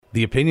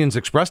The opinions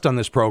expressed on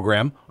this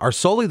program are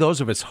solely those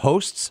of its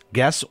hosts,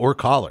 guests, or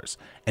callers,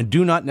 and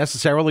do not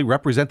necessarily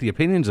represent the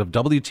opinions of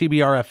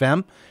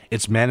WTBR-FM,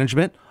 its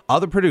management,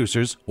 other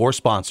producers, or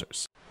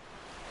sponsors.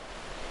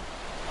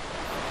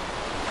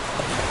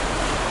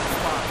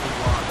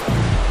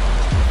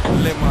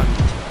 Lemon,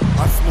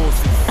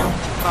 osmosis,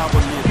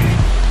 carbonated,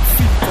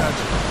 filtered,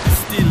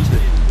 distilled.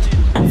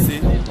 See?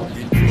 In trouble.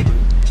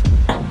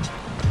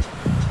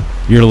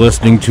 You're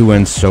listening to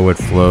And So It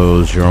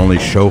Flows, your only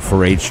show for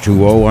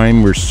H2O.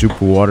 I'm your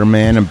super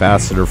waterman,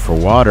 ambassador for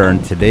water,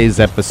 and today's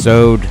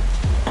episode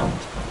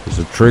is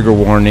a trigger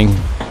warning,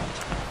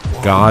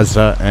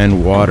 Gaza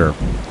and water.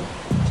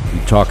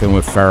 I'm talking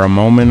with Farah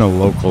Momen, a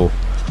local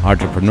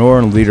entrepreneur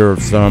and leader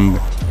of some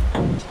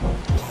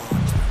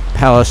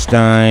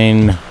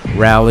Palestine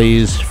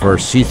rallies for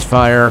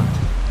ceasefire.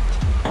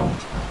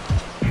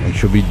 And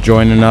she'll be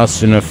joining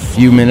us in a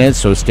few minutes,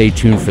 so stay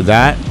tuned for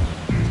that.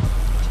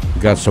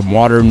 We've got some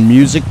water and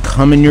music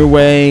coming your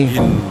way.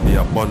 In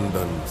the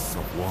abundance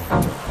of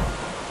water,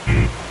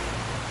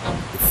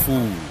 the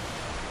fool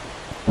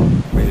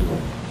will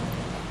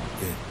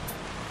get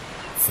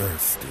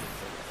thirsty.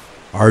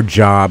 Our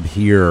job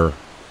here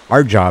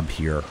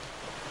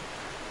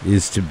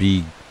is to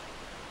be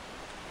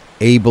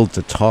able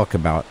to talk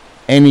about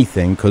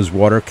anything because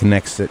water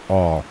connects it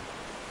all.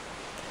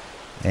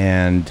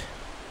 And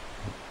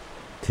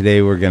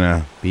today we're going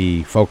to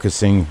be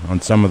focusing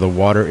on some of the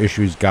water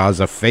issues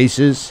Gaza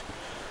faces,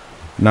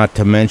 not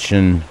to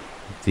mention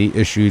the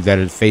issue that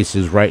it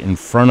faces right in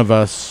front of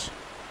us.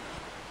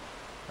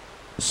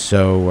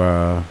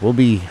 So we'll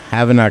be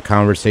having that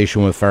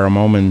conversation with Farah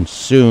Momen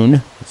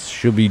soon.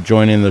 She'll be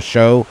joining the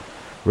show.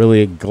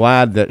 Really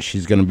glad that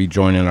she's going to be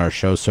joining our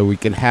show so we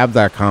can have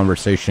that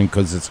conversation,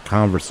 because it's a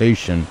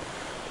conversation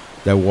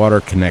that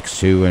water connects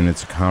to, and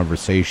it's a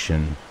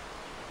conversation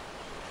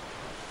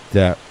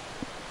that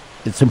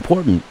it's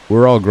important.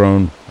 We're all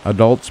grown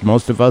adults,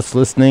 most of us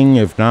listening.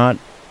 If not,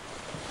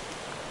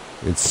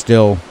 it's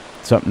still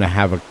something to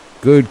have a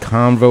good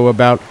convo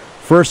about.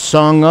 First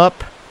song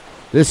up,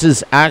 this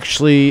is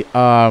actually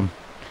El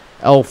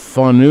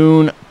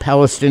Fanoon,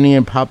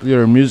 Palestinian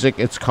popular music.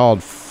 It's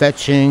called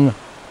Fetching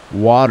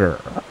Water.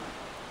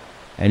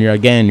 And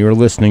you're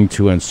listening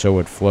to And So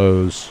It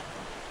Flows,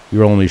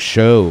 your only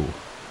show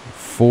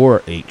for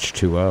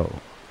H2O.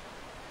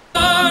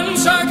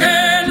 Once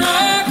again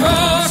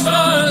across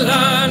the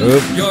land,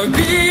 your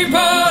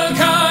people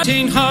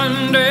counting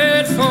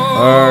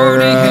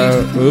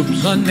 148.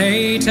 Oops. The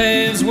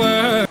natives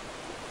were.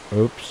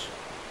 Oops.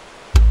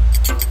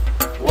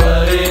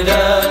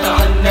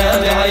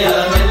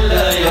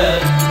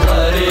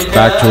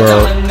 Back to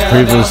our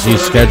previously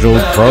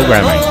scheduled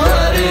programming.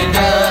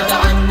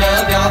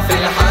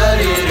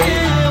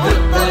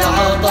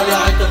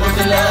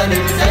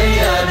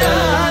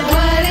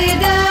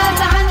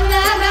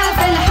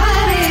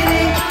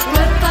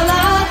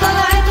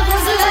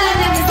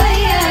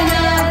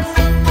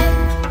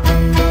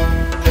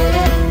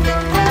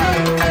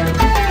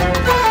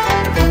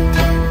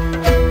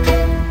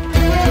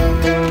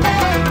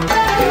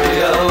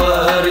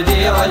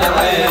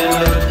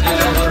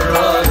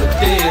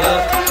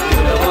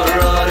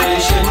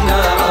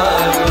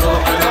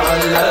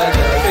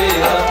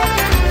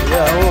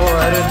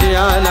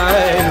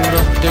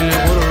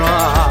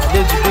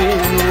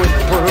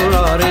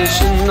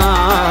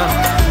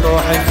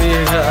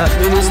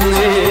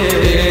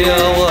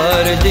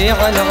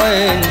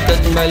 العين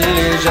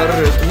تتملي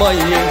جرة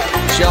مي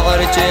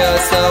شعرك يا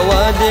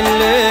سواد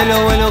الليل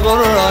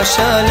والغرة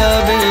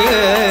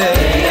شالبية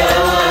يا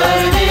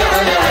وردي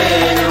على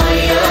العين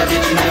وياك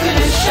مثل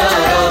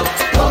الشرف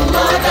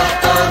والله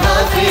تحتها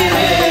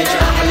فيك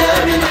أحلى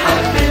من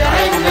حب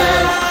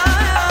العنب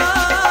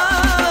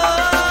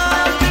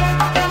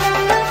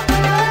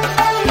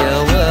يا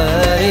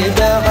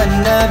واردة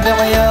عنابع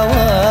يا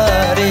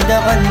واردة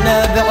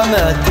عنابع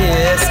ما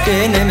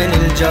تسكن من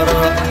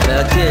الجرة ما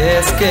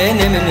تسكن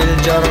من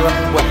الجرة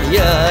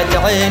وحياة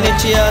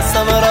عينك يا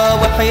سمرة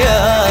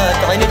وحياة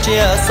عينك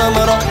يا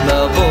سمرة ما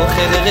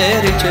بوخذ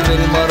غيرك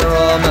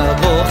بالمرة ما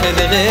بوخذ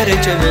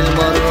غيرك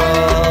بالمرة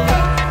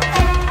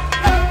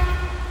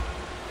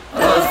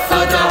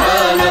رفت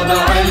على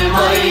بع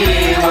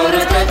المي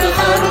ورقة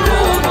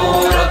خروب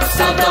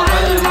ورقصت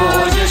على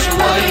الموج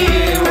شوي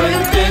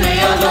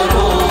والدنيا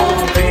غروب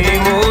في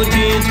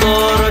موجي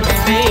طارت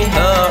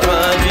فيها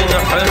عاجن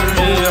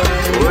حريع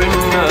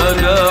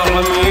والنادى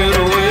عم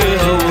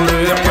يرويها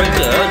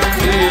وريحتها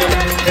كثير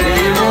في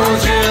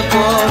موجي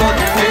طارت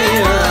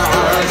فيها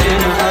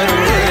عاجن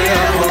حريع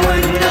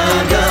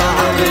والنادى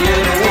عم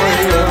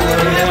يرويها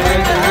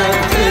وريحتها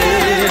كثير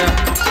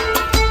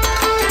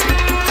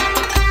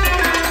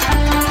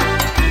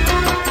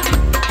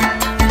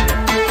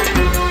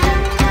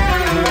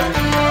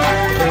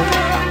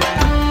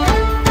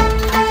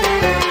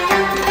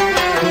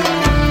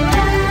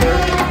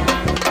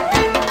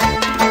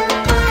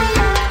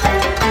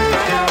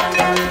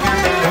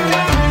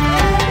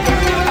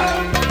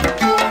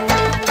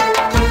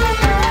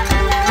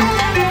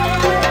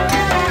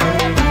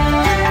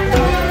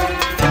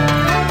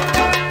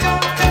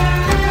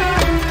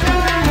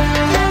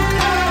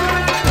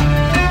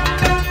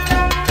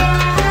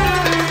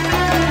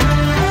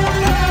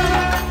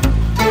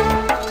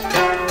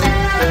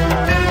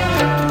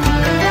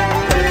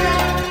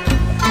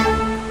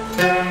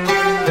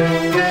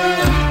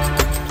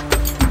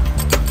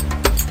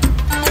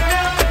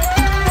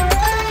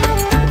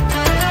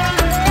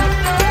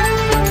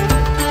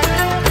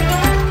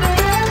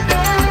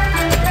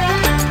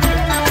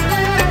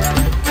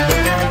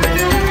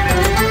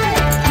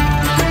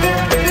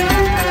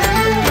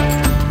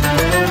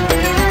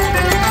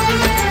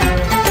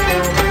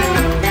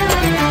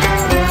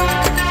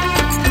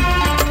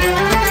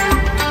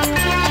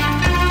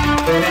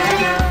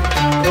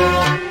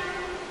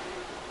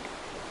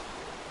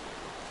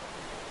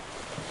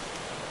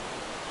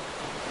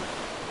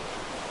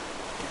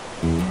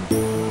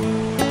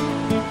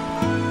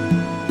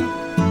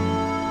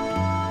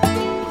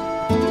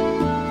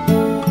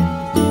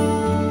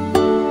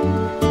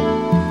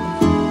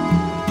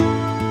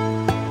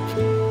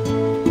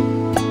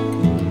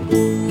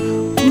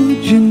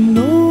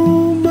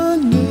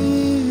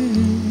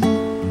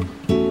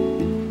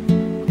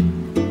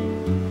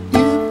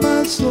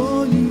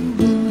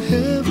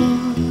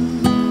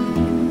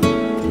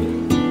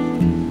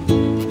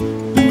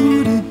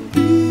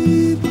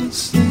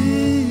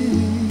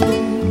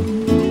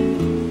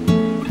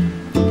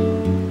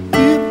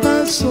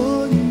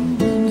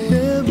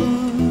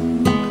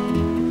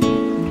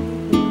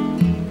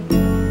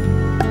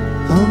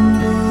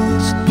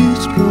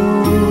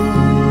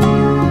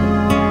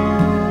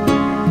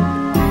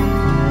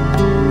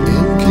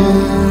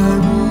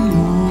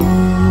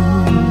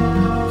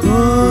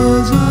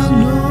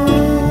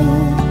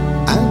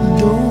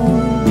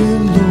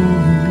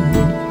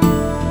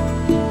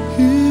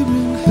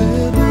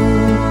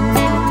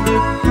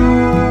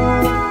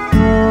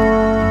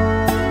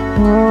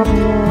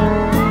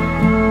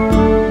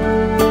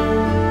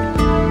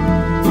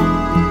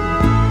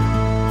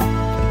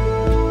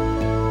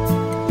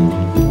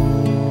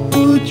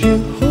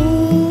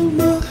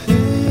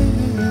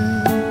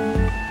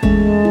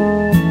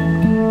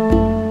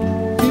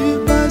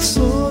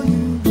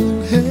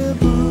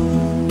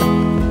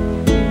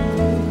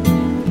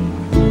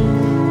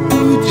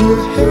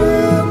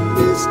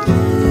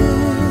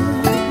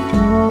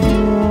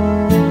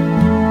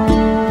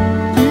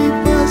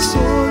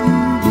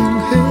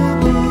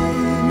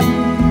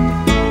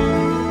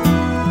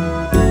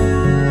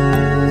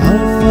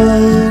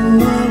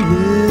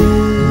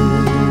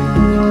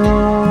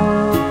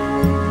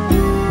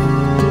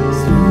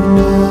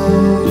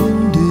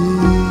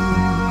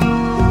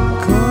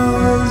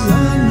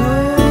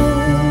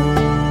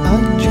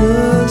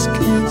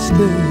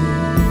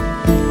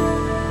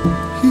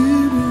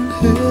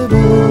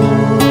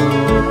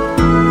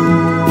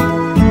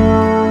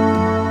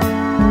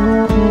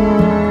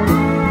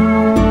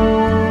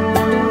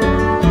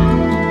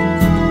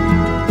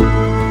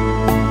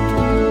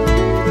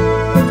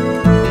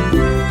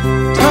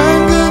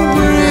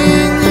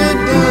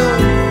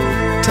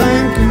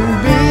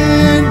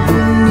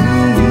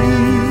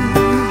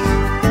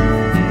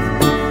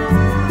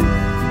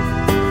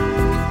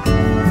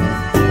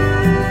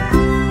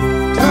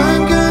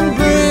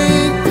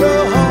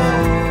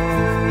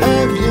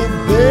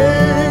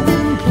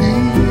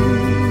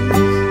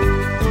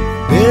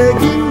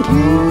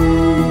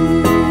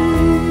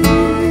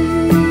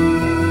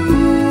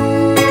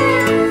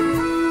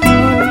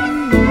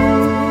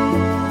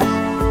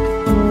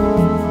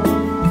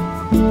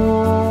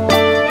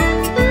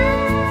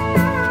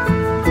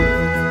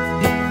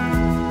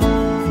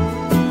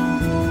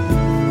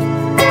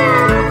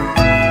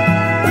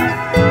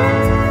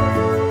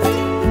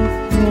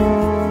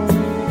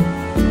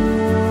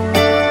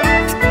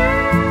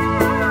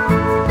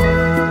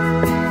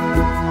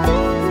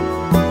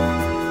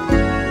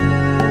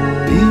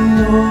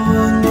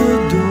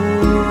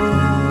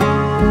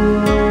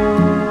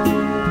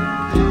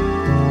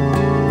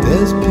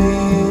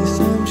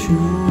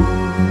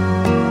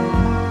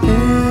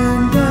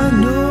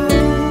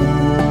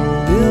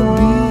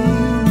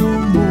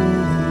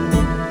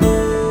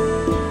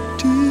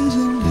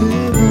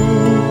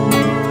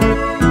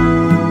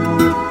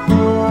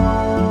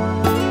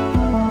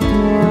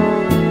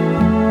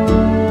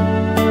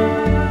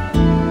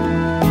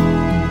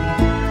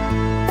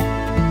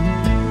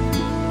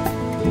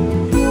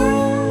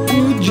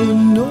Would you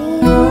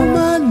know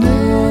my name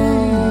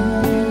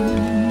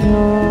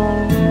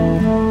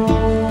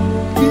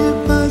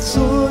if I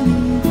saw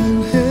you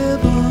in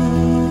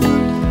heaven?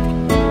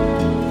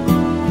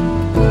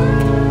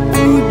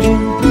 Would you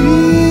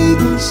be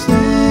the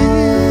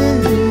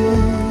same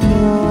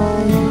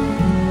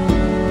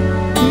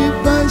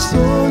if I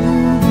saw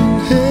you in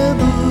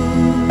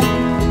heaven?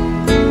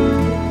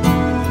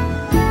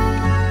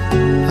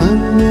 I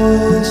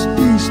must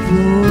be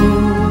strong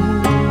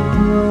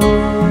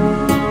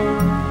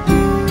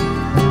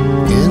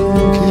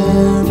and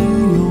carry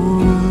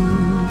on,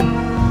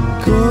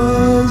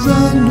 'cause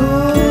I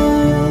know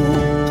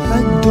I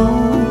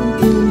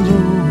don't belong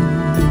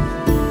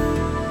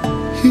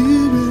here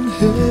in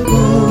heaven.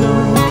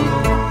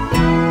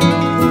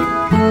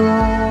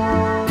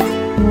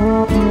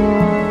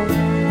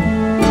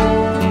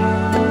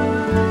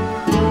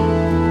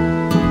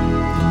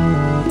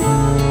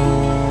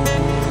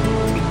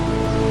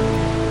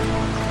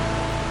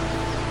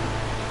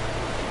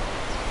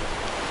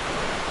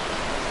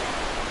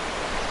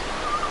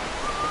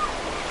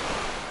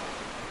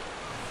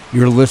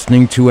 You're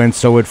listening to And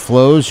So It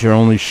Flows, your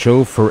only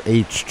show for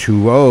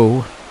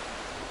H2O,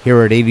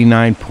 here at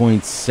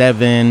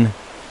 89.7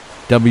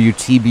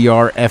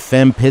 WTBR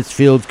FM,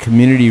 Pittsfield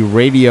Community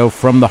Radio,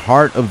 from the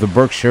heart of the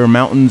Berkshire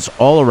Mountains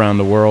all around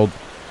the world,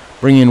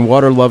 bringing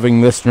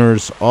water-loving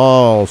listeners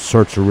all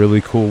sorts of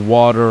really cool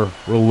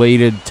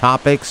water-related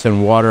topics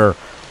and water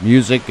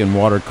music and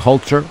water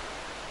culture,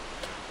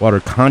 water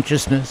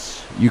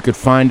consciousness. You could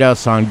find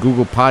us on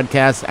Google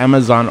Podcasts,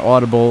 Amazon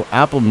Audible,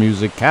 Apple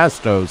Music,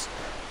 Castos,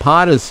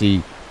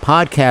 Podyssey,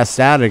 Podcast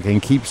Addict,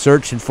 and keep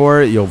searching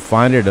for it. You'll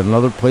find it in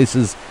other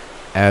places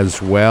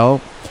as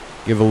well.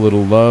 Give a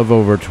little love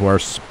over to our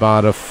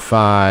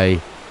Spotify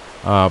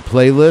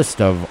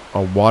playlist of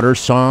water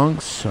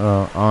songs,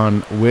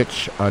 on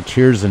which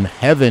Tears in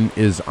Heaven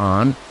is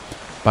on,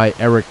 by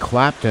Eric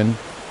Clapton.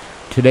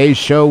 Today's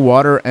show,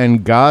 Water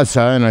and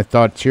Gaza, and I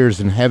thought Tears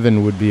in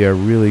Heaven would be a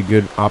really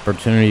good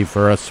opportunity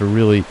for us to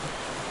really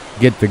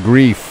get the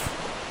grief.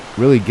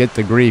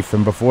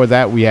 And before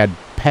that, we had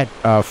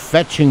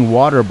Fetching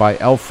Water by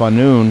El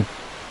Fanoun.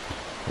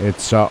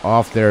 It's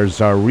off their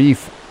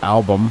Zarif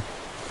album.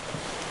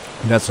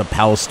 That's a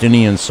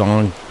Palestinian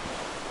song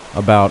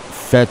about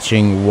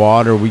fetching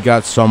water. We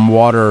got some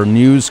water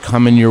news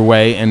coming your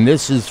way, and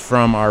this is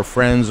from our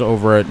friends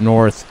over at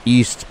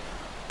Northeast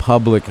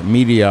Public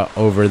Media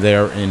over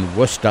there in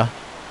Worcester.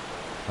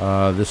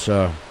 This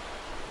a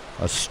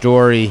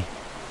story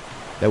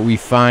that we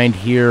find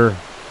here.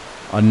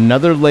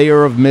 Another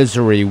layer of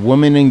misery.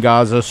 Women in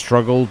Gaza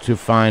struggle to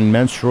find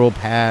menstrual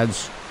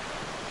pads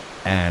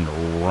and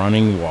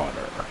running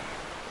water.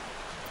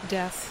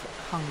 Death,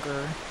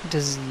 hunger,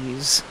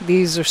 disease.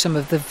 These are some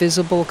of the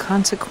visible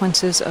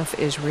consequences of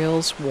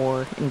Israel's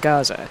war in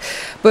Gaza.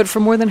 But for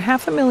more than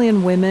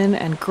 500,000 women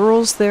and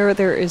girls there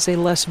is a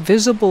less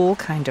visible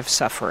kind of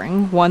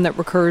suffering, one that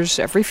recurs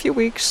every few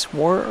weeks,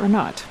 war or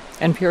not.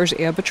 NPR's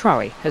Ea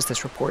Batrawi has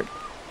this report.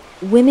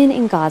 Women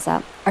in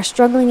Gaza are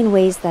struggling in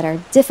ways that are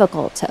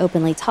difficult to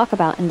openly talk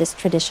about in this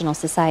traditional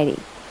society.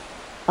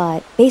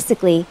 But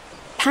basically,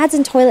 pads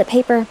and toilet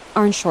paper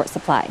are in short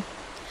supply.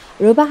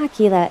 Ruba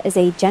Hakila is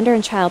a gender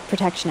and child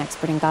protection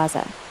expert in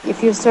Gaza.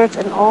 If you search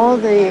in all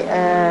the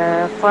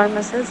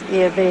pharmacies,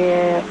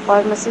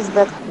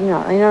 that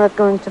you're not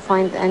going to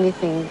find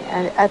anything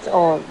at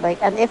all.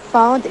 And if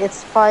found,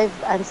 it's 5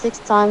 and 6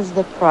 times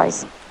the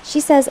price.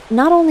 She says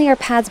not only are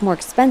pads more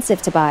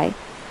expensive to buy,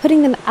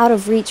 putting them out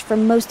of reach for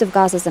most of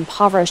Gaza's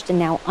impoverished and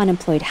now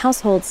unemployed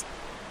households,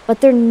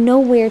 but they're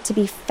nowhere to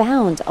be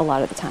found a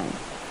lot of the time.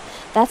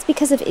 That's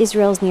because of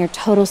Israel's near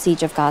total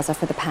siege of Gaza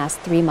for the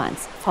past 3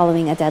 months,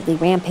 following a deadly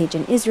rampage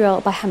in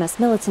Israel by Hamas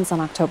militants on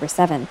October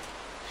 7th.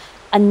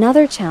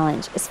 Another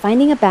challenge is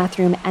finding a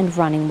bathroom and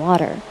running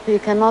water. You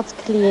cannot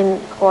clean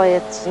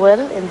quite well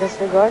in this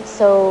regard,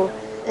 so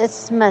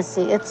it's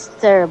messy, it's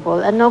terrible,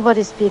 and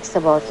nobody speaks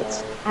about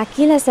it.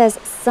 Akila says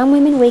some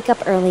women wake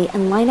up early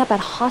and line up at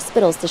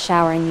hospitals to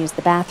shower and use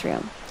the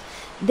bathroom.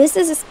 This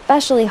is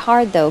especially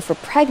hard, though, for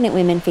pregnant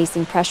women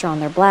facing pressure on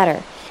their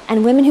bladder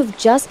and women who've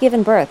just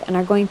given birth and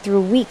are going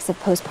through weeks of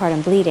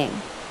postpartum bleeding.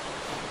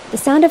 The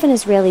sound of an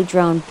Israeli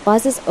drone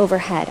buzzes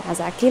overhead as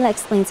Akila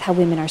explains how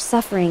women are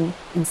suffering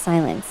in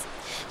silence.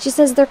 She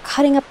says they're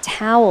cutting up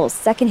towels,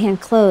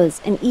 secondhand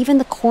clothes, and even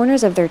the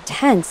corners of their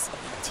tents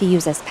to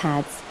use as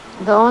pads.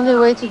 The only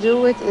way to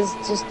do it is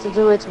just to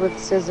do it with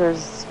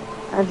scissors.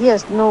 And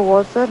yes, no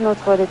water, no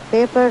toilet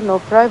paper, no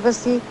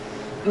privacy,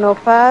 no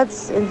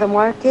pads in the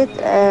market.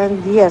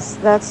 And yes,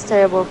 that's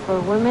terrible for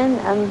women,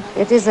 and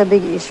it is a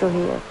big issue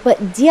here. But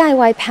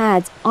DIY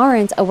pads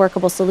aren't a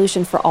workable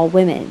solution for all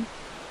women.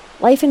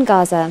 Life in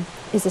Gaza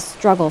is a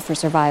struggle for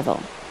survival.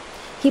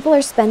 People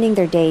are spending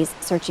their days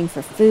searching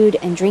for food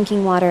and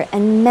drinking water,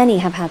 and many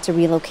have had to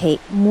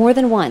relocate more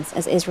than once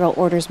as Israel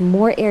orders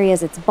more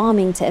areas it's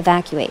bombing to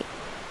evacuate.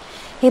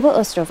 Heba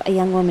Ostrov, a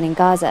young woman in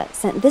Gaza,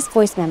 sent this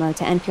voice memo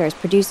to NPR's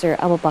producer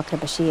Abu Bakr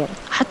Bashir.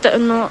 حتى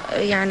إنه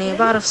يعني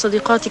بعرف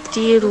صديقاتي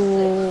كتير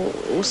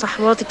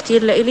وصحباتي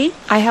كتير لإلي.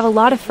 I have a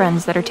lot of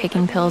friends that are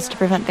taking pills to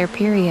prevent their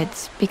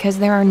periods because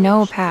there are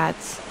no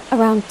pads.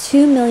 Around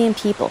 2 million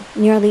people,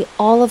 nearly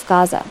all of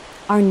Gaza,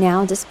 are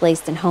now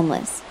displaced and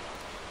homeless.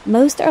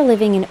 Most are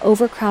living in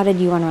overcrowded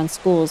UN-run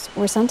schools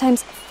where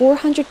sometimes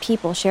 400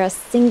 people share a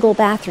single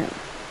bathroom.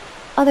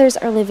 Others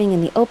are living in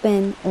the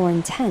open or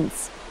in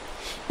tents.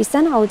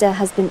 Bisan Auda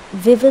has been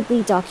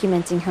vividly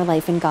documenting her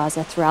life in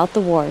Gaza throughout the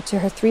war to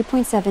her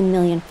 3.7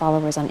 million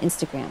followers on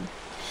Instagram.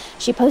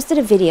 She posted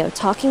a video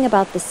talking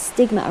about the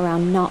stigma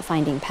around not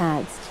finding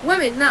pads.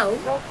 Women now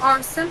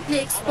are simply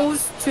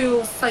exposed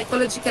to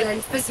psychological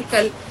and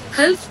physical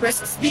health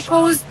risks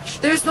because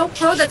there's no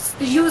products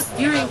to use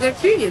during their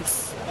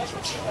periods.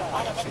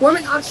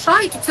 Women are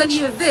shy to tell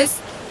you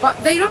this,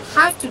 but they don't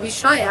have to be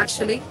shy,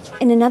 actually.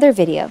 In another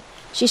video,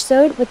 she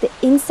showed what the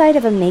inside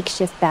of a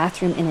makeshift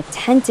bathroom in a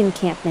tent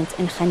encampment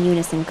in Khan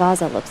Yunis in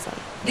Gaza looks like.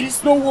 There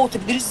is no water,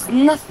 there is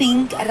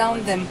nothing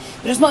around them,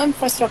 there is no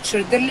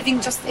infrastructure, they're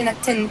living just in a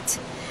tent.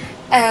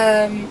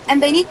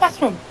 And they need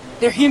bathroom.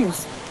 They're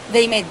humans.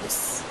 They made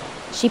this.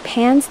 She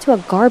pans to a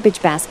garbage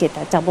basket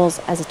that doubles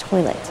as a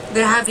toilet.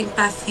 They're having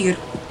bath here.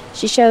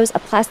 She shows a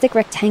plastic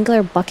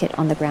rectangular bucket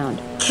on the ground.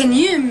 Can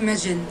you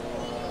imagine?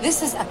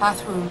 This is a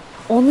bathroom.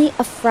 Only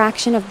a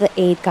fraction of the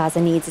aid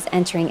Gaza needs is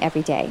entering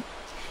every day.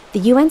 The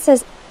UN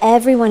says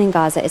everyone in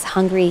Gaza is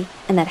hungry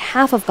and that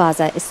half of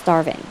Gaza is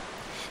starving.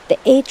 The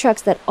aid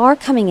trucks that are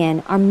coming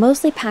in are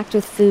mostly packed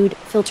with food,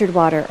 filtered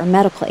water, or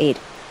medical aid,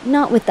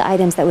 not with the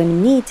items that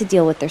women need to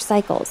deal with their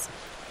cycles.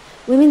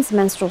 Women's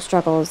menstrual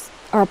struggles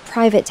are a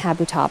private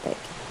taboo topic,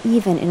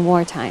 even in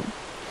wartime.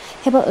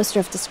 Heba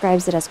Ostrov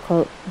describes it as,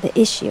 quote, the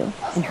issue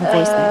in her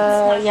voice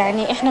notes.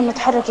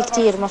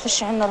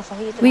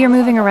 We are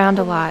moving around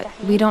a lot.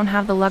 We don't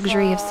have the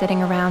luxury of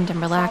sitting around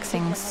and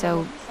relaxing,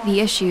 so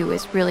the issue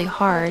is really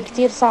hard.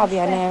 We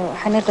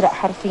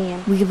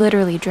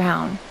literally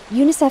drown.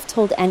 UNICEF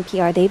told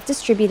NPR they've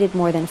distributed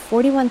more than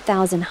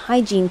 41,000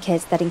 hygiene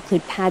kits that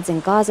include pads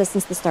in Gaza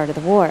since the start of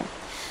the war.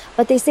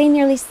 But they say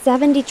nearly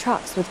 70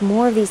 trucks with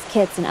more of these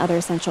kits and other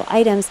essential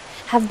items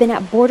have been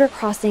at border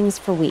crossings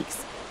for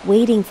weeks,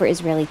 waiting for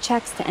Israeli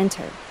checks to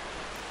enter.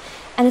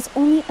 And it's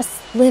only a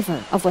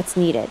sliver of what's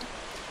needed.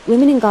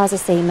 Women in Gaza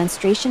say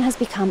menstruation has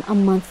become a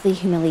monthly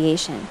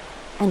humiliation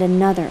and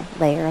another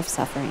layer of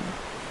suffering.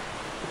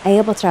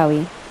 Aya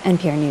Botrawi,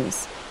 NPR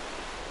News.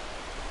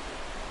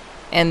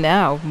 And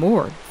now,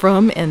 more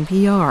from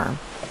NPR.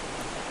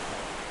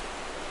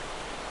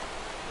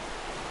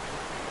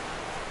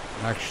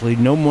 Actually,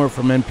 no more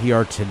from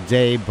NPR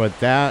today, but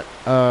that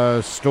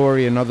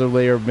story, another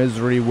layer of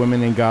misery,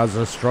 women in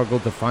Gaza struggle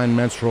to find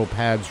menstrual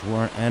pads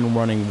and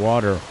running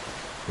water,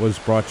 was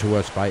brought to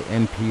us by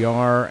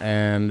NPR,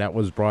 and that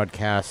was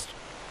broadcast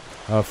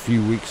a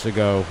few weeks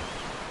ago.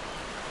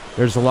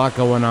 There's a lot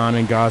going on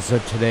in Gaza.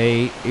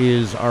 Today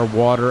is our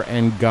Water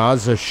and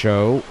Gaza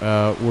show.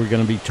 We're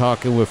going to be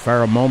talking with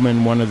Farah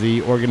Momen, one of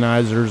the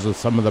organizers of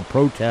some of the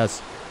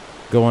protests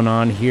going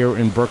on here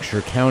in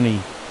Berkshire County.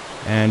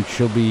 And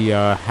she'll be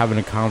having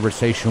a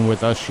conversation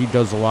with us. She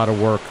does a lot of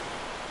work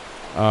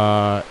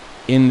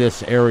in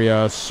this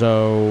area,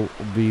 so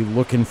we'll be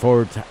looking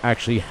forward to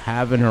actually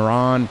having her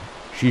on.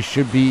 She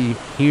should be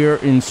here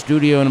in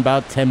studio in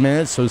about 10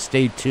 minutes, so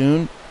stay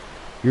tuned.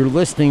 You're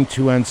listening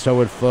to And So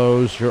It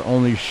Flows, your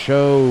only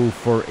show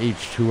for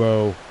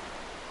H2O.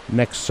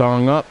 Next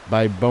song up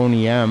by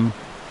Boney M,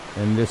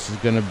 and this is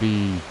going to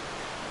be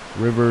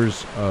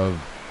Rivers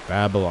of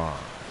Babylon.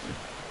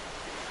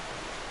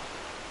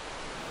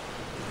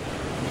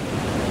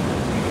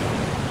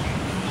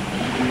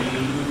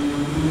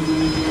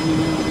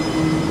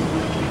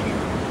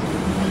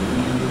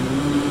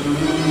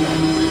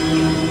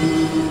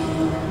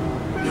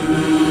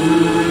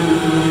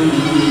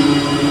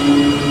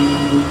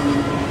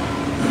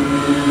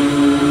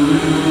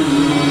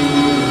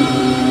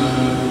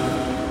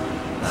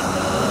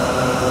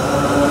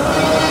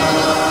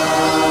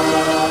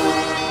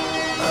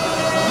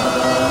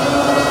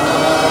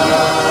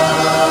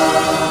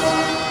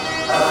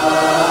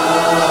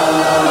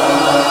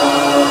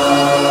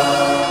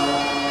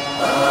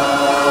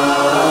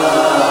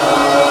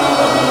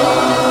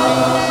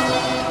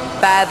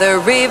 The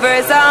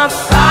rivers of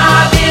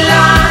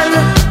Babylon,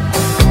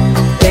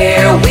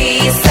 there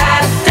we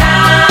sat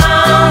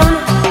down,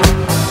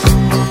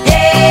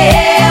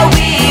 yeah,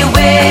 we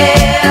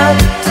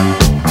wept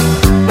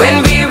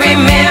when we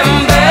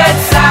remembered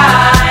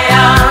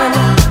Zion.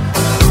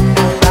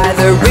 By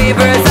the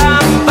rivers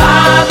of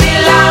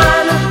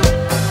Babylon,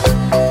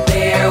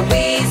 there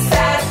we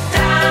sat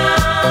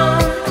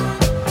down,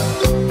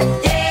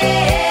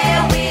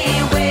 yeah, we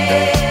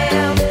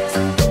wept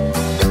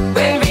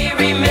when we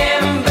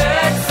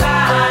remembered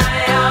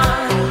Zion.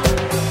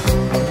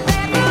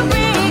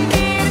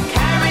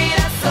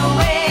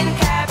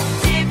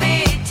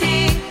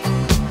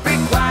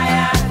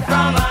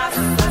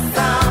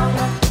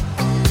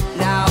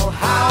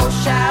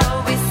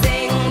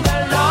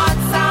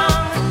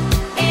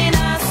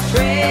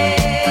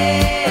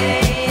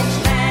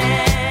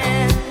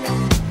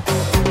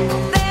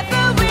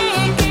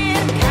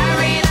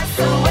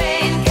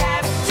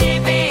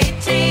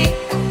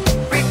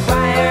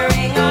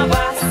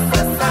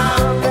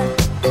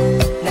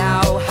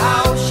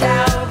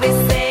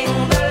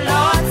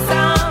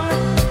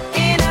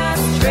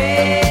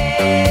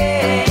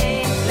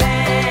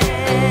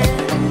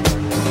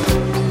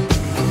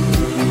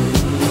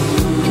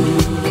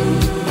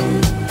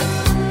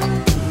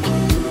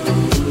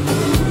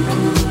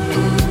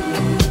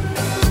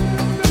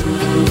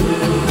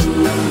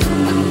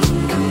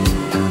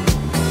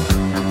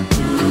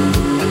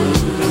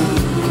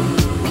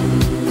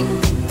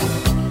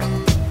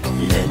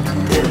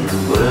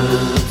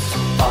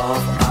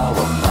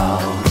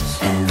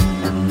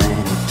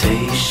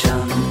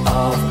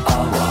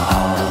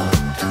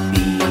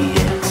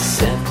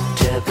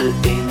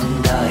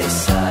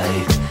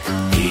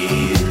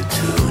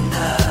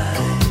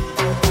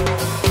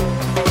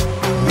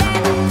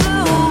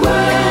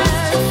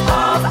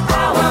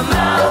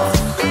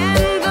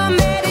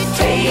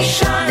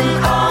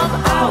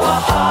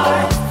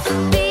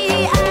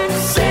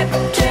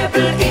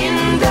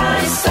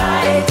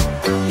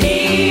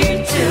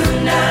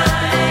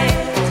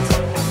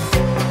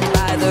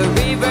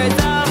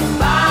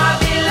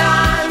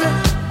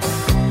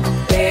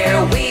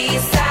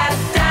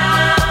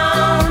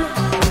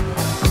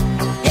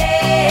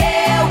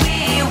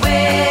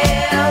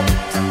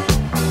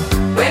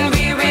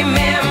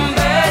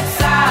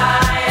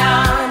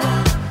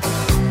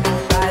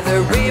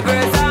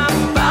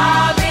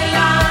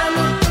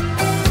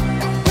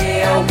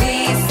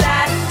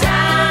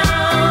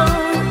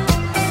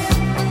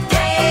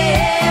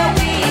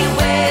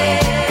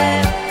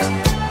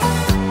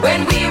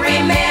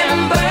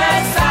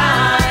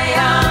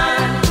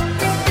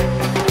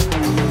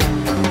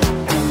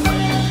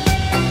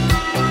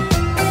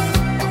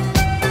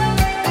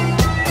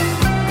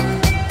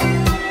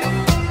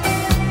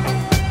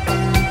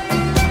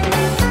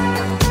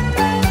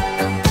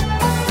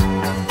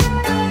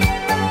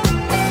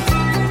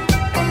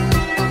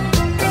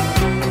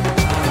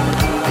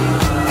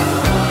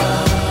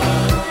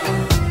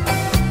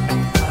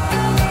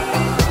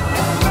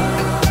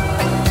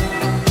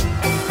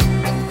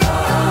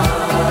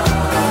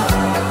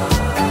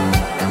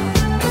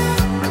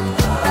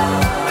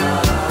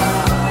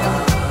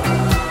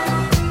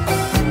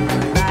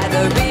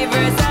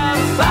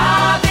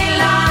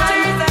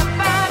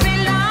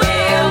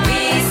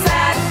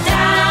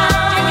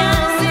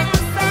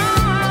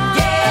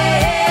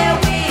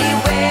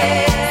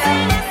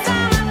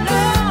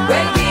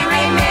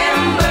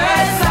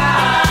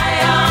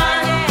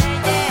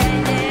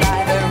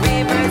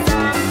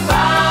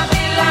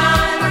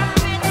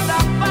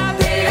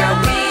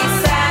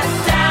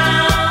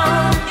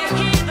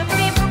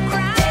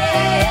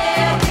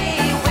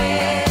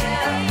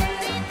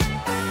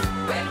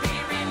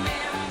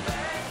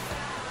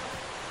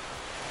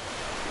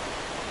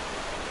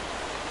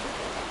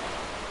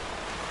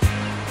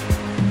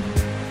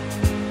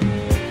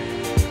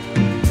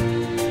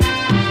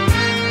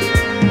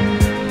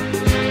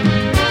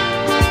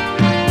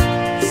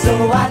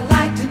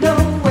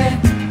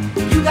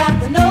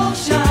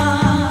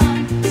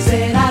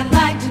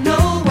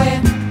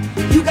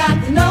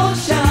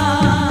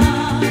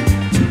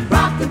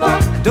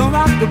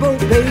 boat,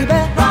 baby.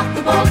 Rock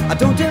the boat. I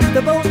don't tip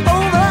the boat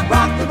over.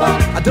 Rock the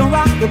boat. I don't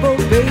rock the boat,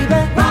 baby.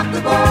 Rock the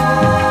boat.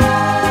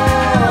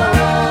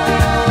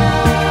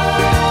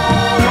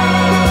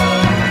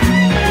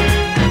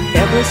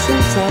 Ever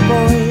since our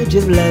voyage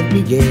of love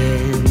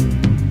began,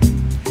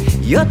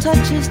 your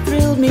touches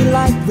thrilled me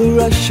like the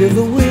rush of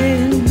the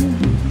wind,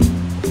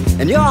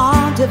 and your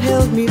arms have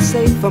held me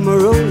safe from a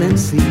rolling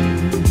sea.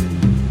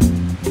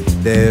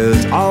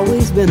 There's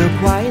always been a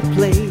quiet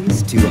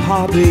place to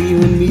harbor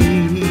you and me.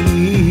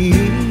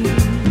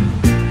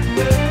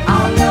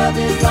 Our love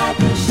is like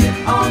a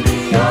ship on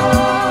the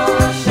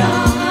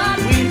ocean.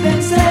 We've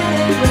been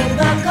sailing with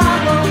a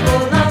cargo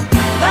full of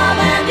love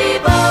and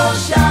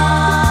devotion.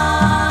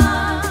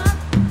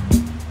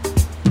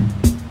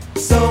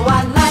 So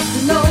I'd like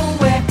to know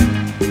where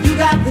you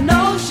got the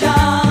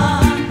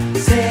notion.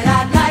 Said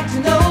I'd like to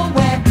know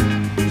where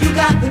you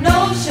got the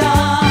notion.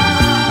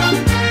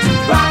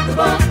 Rock the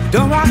boat.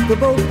 Don't rock the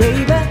boat,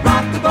 baby.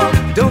 Rock the boat.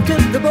 Don't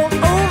tip the boat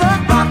over.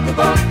 Rock the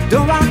boat.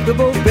 Don't rock the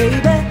boat,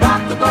 baby.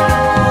 Rock the boat.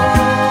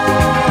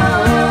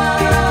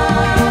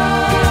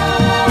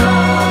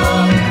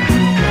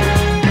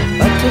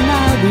 Up to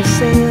now we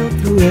sailed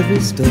through every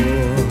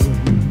storm,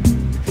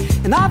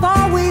 and I've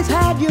always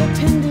had your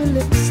tender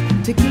lips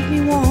to keep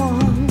me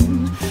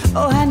warm.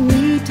 Oh, I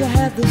need to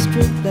have the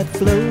strength that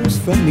flows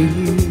from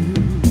you.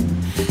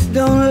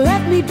 Don't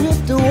let me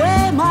drift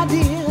away, my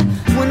dear,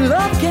 when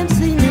love can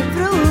see me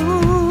through.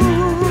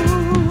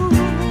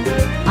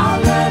 Our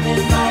love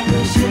is like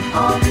a ship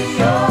on the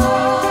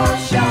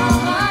ocean.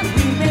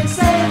 We've been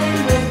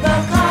sailing with a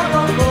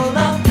cargo full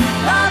of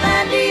love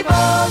and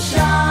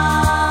devotion.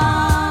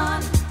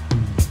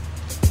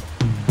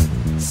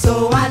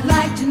 So I'd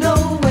like to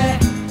know where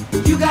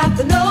you got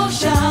the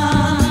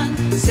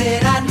notion.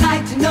 Said I'd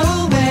like to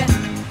know where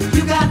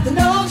you got the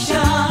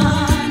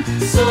notion.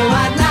 So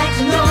I'd like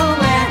to know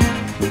where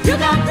you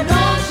got the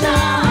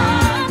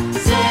notion.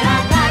 Said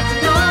I'd like to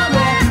know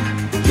where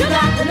you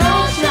got the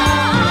notion.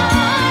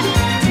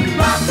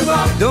 Rock the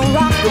boat. Don't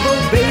rock the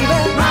boat, baby.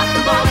 Rock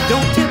the boat.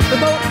 Don't tip the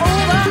boat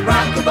over.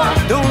 Rock the boat.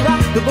 Don't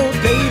rock the boat,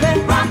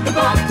 baby. Rock the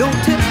boat. Don't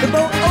tip the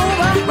boat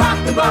over. Rock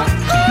the boat.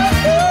 Ooh,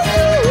 ooh,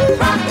 ooh.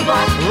 Rock the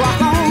boat.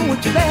 Rock on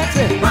with your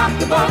Betsy. Rock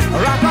the boat.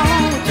 Rock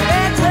on with your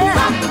Betsy.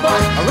 Rock the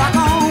boat. Rock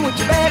on with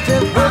your Betsy.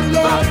 Roll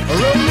yeah,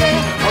 roll yeah,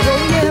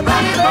 roll yeah,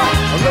 rock the boat.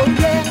 Roll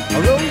yeah,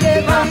 roll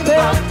yeah, rock the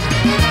boat.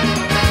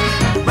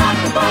 Rock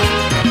the boat.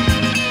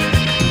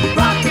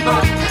 Rock the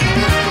boat.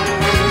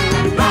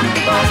 Rock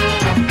the boat.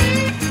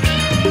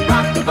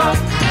 Rock the boat.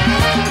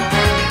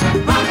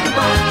 Rock the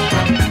boat.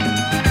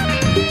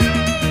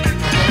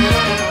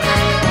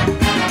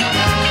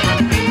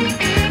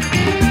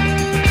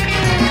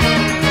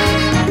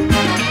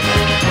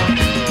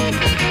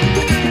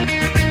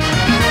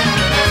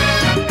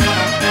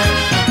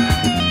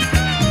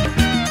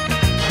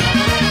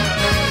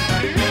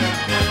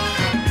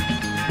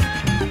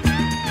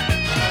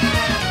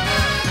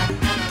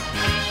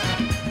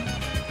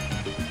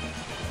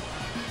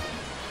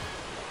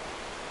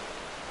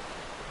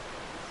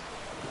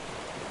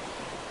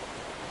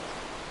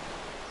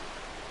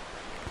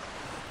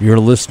 You're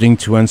listening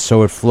to And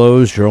So It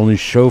Flows, your only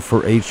show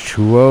for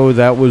H2O.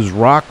 That was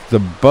Rock the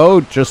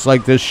Boat, just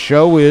like this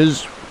show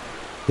is.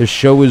 This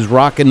show is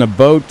rocking the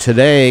boat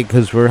today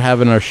because we're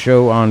having our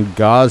show on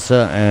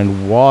Gaza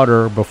and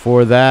water.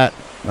 Before that,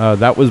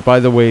 that was,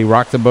 by the way,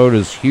 Rock the Boat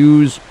is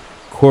Hughes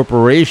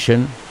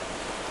Corporation.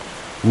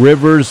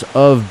 Rivers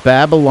of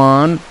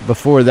Babylon,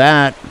 before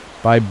that,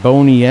 by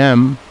Boney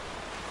M.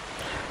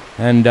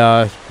 And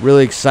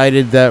really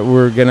excited that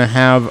we're going to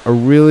have a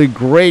really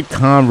great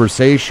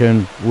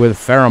conversation with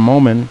Farah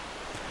Momen.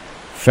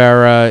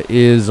 Farah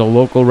is a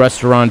local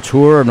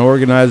restaurateur and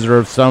organizer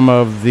of some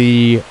of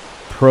the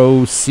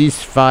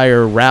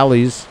pro-ceasefire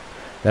rallies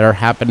that are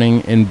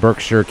happening in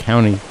Berkshire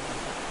County.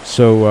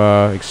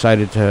 So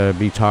excited to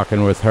be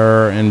talking with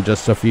her in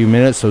just a few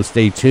minutes, so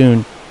stay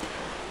tuned.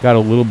 Got a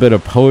little bit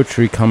of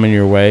poetry coming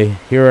your way.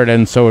 Here at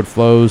And So It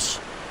Flows,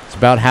 it's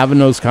about having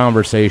those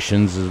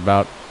conversations. It's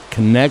about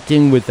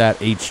connecting with that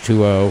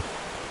H2O,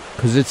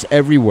 because it's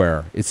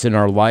everywhere. It's in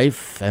our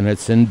life and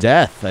it's in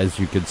death, as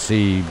you could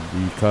see,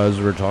 because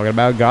we're talking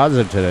about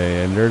Gaza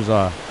today, and there's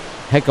a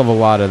heck of a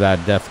lot of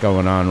that death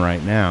going on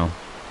right now.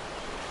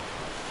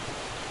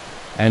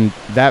 And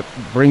that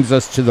brings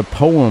us to the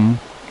poem,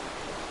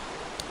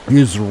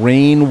 Is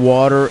Rain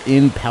Water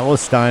in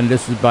Palestine?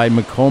 This is by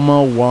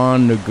Makoma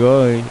Wan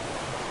Ngoy.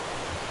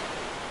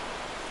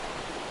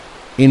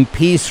 In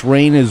peace,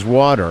 rain is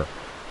water.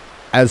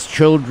 As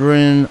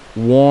children,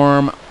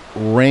 warm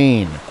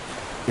rain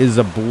is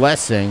a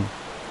blessing,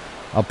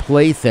 a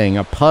plaything,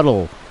 a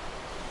puddle,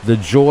 the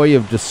joy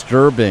of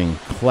disturbing,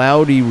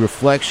 cloudy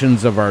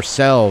reflections of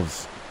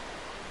ourselves.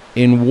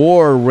 In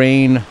war,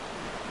 rain,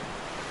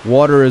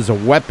 water is a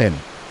weapon,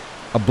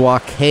 a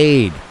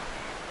blockade,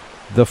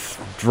 the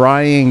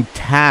drying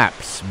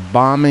taps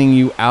bombing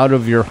you out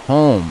of your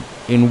home.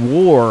 In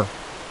war,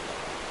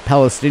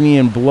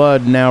 Palestinian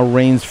blood now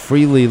rains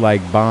freely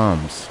like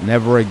bombs.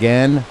 Never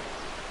again.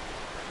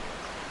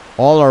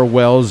 All our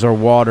wells are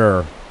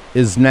water,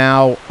 is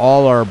now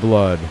all our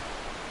blood,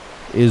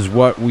 is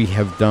what we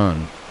have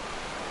done.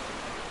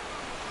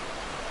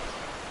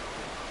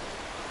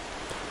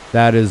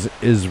 That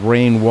is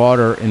Rain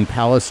Water in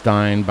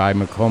Palestine by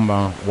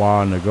Makoma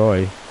Wa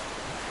Nagoy.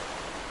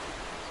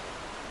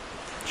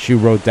 She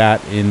wrote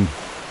that on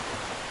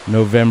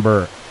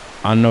November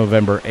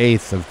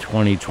 8th of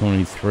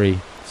 2023,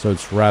 so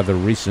it's rather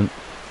recent.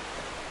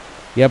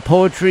 Yeah,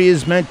 poetry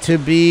is meant to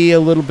be a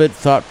little bit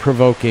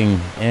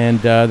thought-provoking, and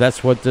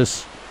that's what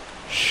this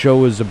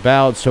show is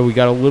about. So we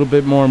got a little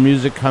bit more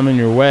music coming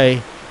your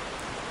way,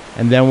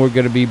 and then we're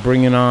going to be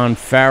bringing on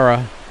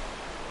Farah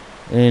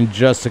in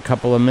just a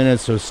couple of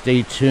minutes, so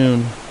stay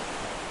tuned.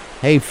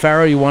 Hey,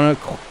 Farah, you want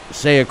to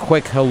say a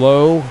quick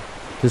hello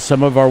to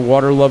some of our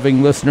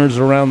water-loving listeners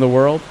around the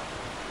world?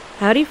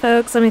 Howdy,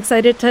 folks. I'm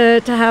excited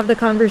to have the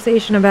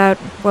conversation about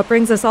what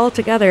brings us all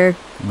together,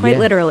 quite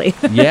literally.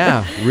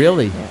 Yeah,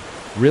 really. Yeah.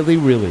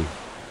 Really.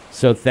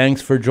 So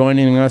thanks for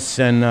joining us,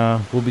 and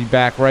we'll be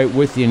back right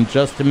with you in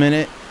just a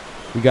minute.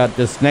 We got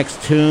this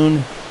next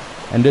tune,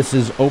 and this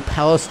is O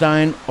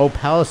Palestine, O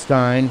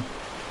Palestine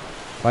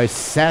by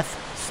Seth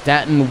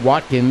Staten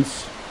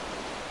Watkins,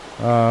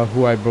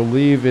 who I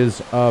believe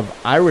is of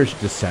Irish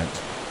descent.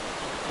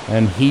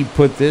 And he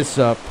put this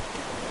up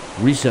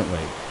recently.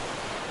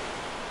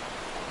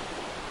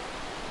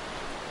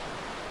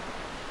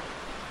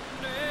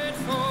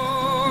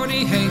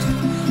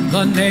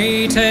 The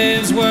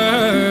natives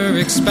were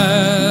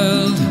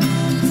expelled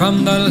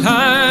from the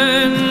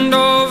land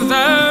of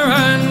their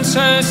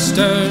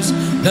ancestors,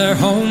 their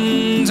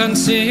homes and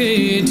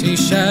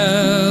cities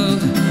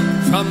shelled.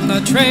 From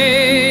the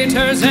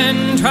traitors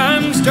in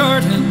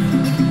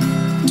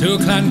Transjordan to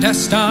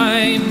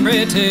clandestine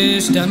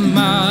British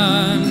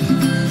demand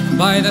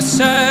by the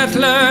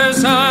settlers'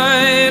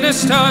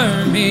 Zionist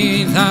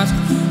army that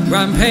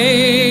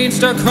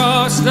rampaged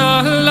across the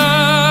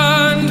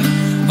land.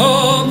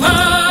 Oh,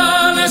 Palestine,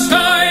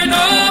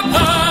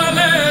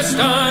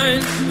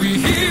 we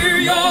hear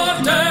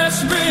your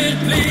desperate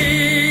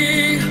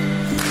plea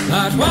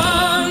that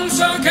once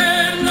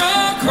again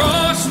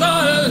across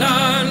the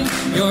land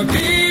your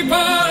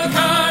people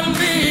can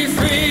be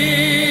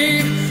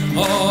free.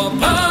 Oh,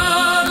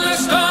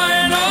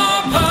 Palestine,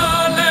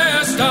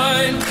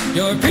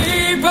 your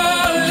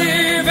people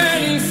live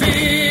in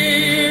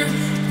fear.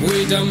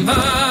 We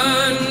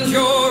demand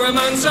your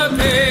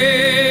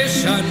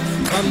emancipation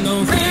from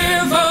the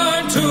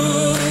river to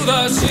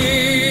the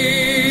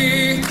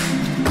sea.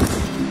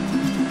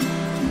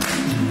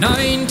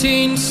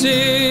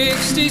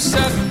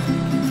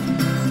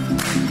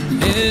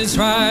 1967,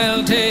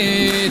 Israel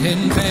did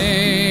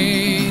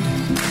invade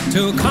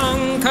to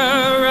conquer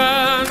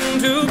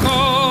and to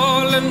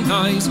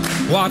colonize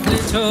what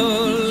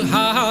little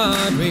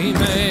had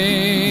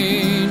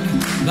remained.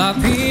 The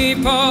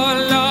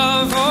people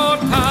of old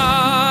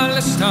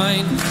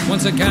Palestine,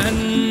 once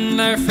again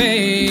their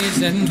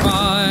fates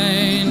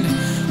entwined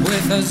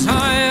with the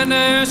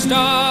Zionist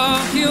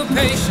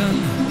occupation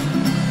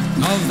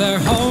of their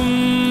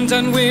homes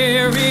and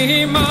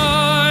weary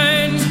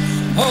minds.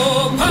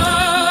 Oh,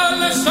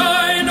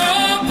 Palestine,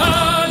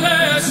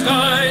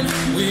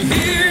 we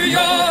hear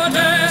your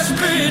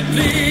desperate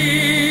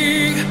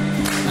plea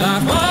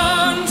that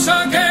once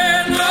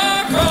again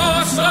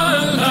across the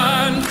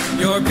land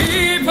your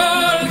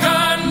people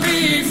can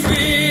be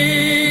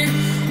free.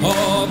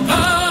 Oh,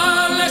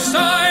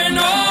 Palestine,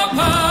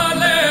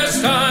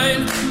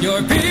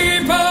 your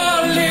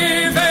people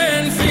live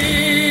in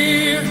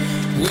fear.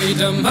 We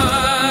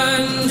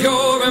demand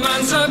your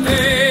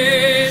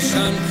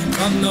emancipation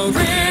from the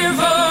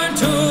river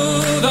to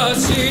the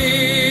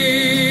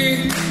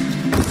sea.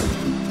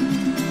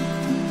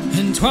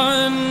 In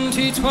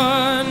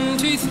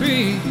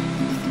 2023,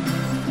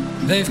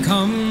 they've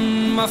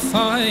come a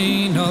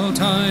final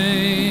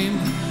time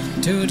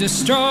to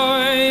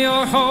destroy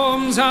your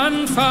homes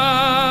and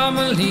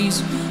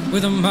families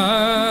with a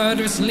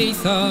murderous,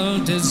 lethal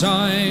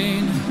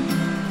design.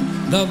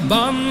 The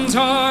bombs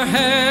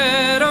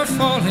overhead are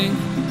falling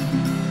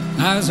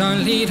as our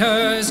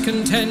leaders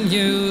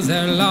continue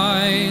their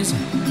lies.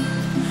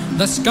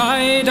 The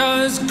sky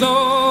does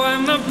glow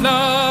and the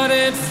blood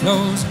it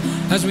flows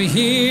as we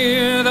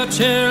hear the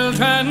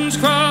children's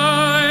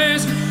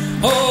cries.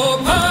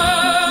 Oh,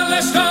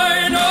 Palestine,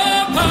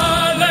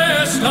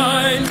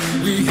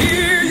 we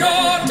hear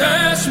your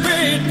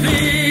desperate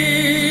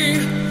plea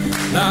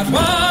that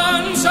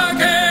once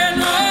again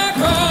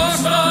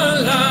across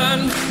the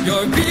land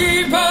your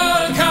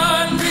people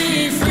can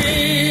be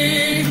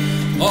free.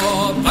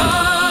 Oh,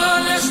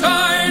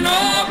 Palestine,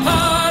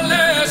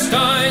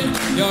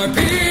 your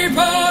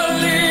people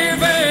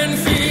live in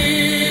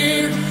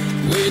fear.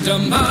 We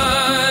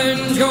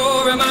demand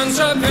your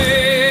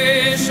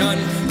emancipation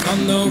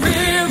from the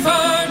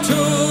river to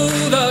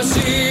the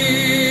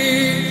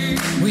sea.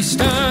 We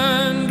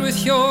stand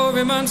with your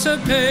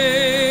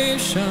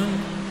emancipation.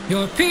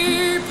 Your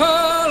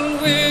people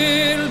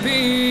will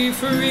be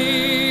free.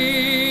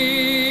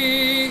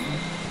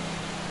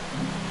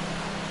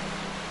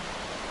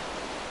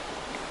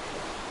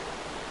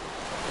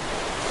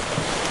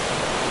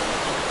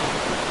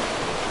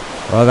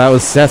 Well, that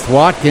was Seth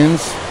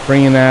Watkins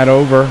bringing that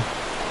over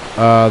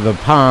the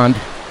pond.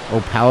 Oh,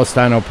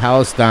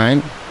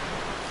 Palestine,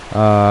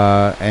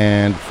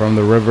 and from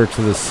the river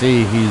to the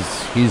sea,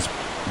 he's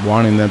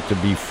wanting them to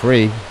be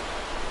free.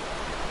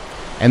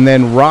 And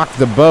then Rock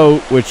the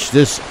Boat, which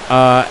this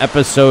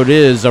episode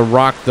is a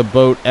Rock the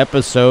Boat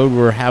episode.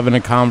 We're having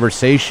a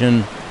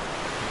conversation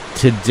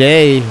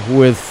today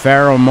with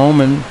Farah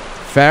Momen.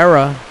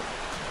 Farah,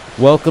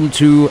 welcome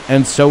to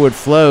And So It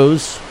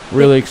Flows.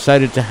 Really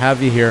excited to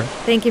have you here.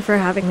 Thank you for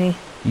having me.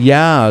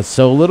 Yeah,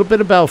 so a little bit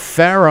about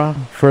Farah,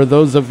 for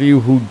those of you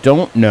who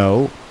don't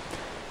know.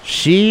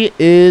 She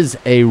is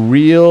a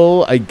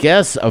real, I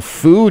guess, a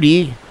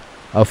foodie,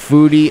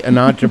 an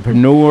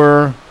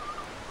entrepreneur.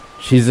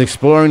 She's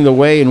exploring the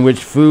way in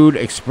which food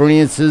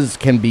experiences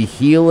can be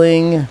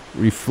healing,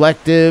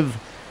 reflective,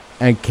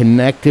 and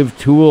connective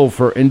tool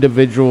for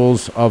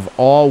individuals of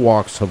all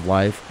walks of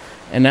life.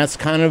 And that's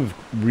kind of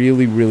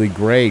really, really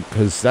great,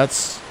 because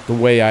that's the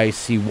way I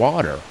see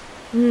water.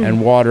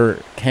 And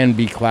water can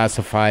be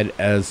classified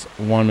as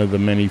one of the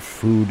many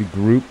food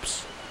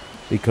groups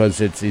because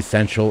it's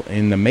essential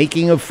in the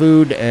making of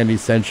food and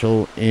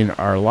essential in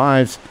our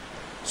lives.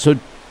 So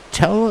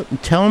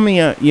tell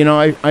me,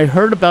 I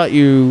heard about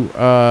you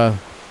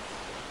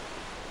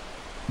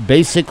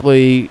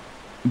basically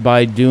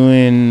by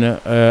doing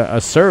a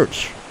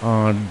search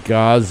on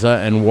Gaza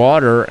and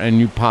water, and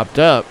you popped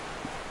up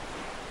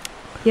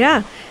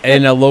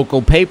in a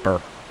local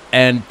paper.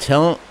 And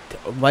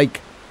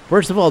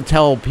first of all,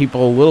 tell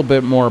people a little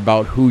bit more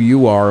about who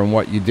you are and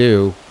what you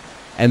do,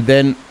 and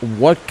then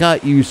what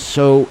got you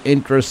so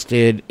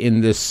interested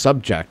in this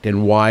subject,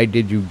 and why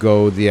did you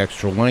go the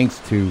extra lengths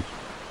to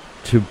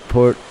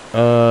put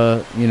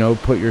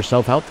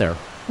yourself out there?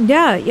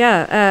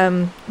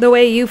 Yeah. The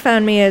way you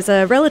found me is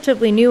a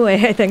relatively new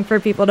way, I think,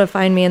 for people to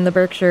find me in the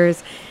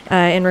Berkshires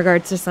in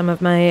regards to some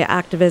of my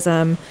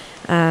activism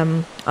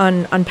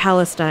on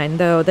Palestine,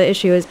 though the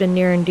issue has been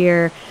near and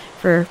dear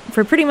for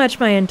pretty much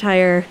my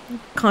entire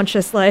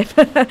conscious life.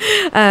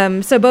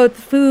 So both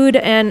food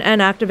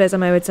and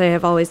activism, I would say,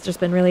 have always just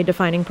been really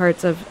defining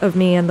parts of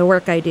me and the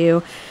work I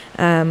do.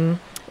 In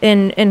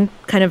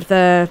kind of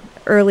the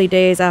early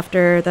days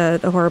after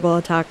the horrible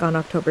attack on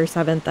October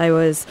 7th, I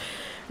was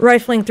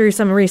rifling through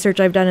some research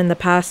I've done in the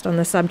past on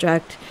the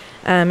subject,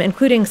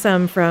 including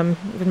some from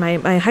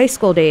my high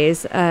school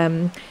days,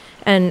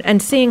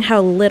 and seeing how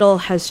little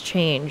has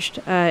changed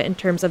in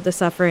terms of the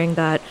suffering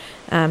that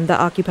the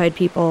occupied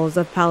peoples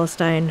of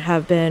Palestine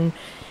have been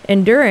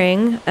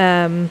enduring,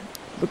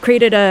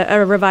 created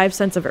a revived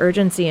sense of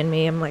urgency in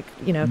me. I'm like,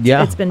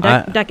 it's been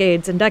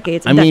decades and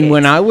decades and decades.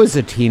 When I was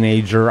a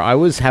teenager, I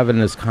was having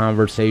this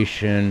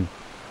conversation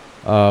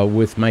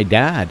with my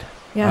dad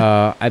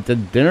at the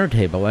dinner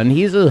table, and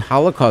he's a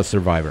Holocaust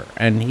survivor,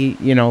 and he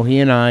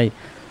and I,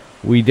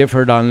 we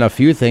differed on a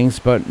few things,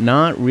 but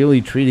not really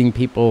treating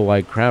people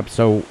like crap.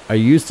 So I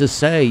used to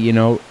say,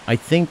 I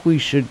think we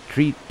should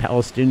treat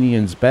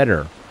Palestinians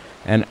better.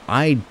 And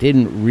I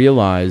didn't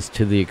realize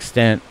to the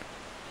extent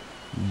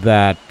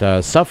that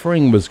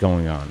suffering was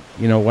going on.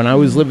 When I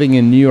was living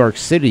in New York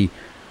City,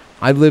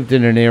 I lived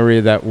in an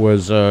area that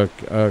was a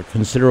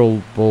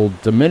considerable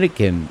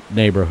Dominican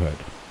neighborhood.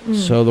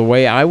 So the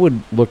way I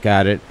would look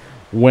at it,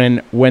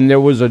 when there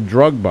was a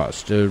drug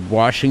bust,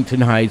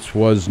 Washington Heights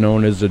was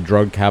known as the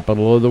drug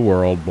capital of the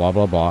world, blah,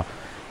 blah, blah.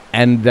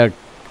 And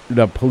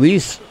the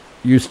police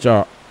used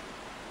to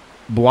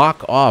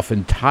block off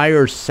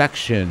entire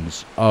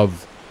sections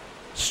of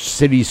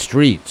city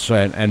streets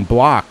and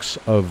blocks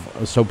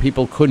so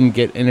people couldn't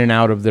get in and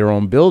out of their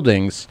own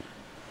buildings.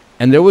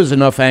 And there was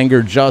enough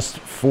anger just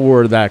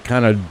for that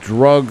kind of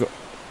drug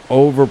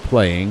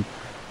overplaying.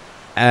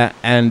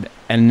 And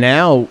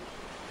now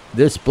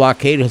this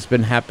blockade has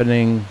been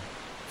happening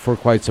for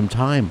quite some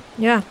time.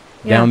 Yeah.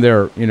 Down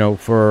there,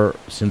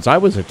 since I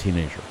was a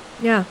teenager.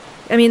 Yeah.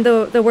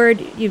 The word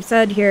you've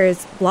said here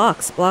is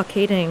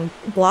blockading,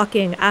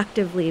 blocking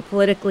actively,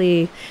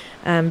 politically,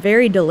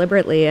 very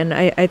deliberately. And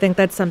I think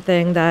that's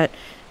something that,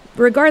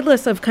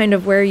 regardless of kind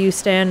of where you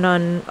stand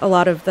on a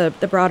lot of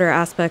the broader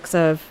aspects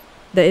of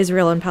the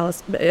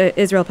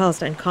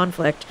Israel-Palestine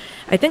conflict,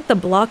 I think the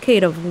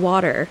blockade of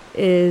water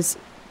is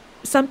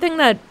something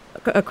that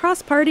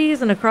across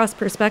parties and across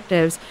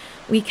perspectives,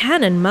 we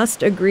can and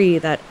must agree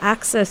that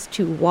access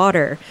to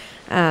water,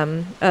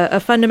 a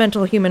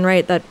fundamental human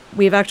right that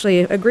we've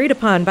actually agreed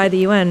upon by the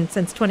UN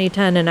since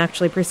 2010, and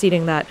actually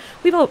preceding that,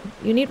 you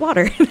need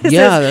water.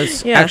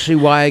 That's actually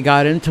why I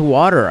got into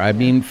water.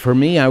 For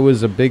me, I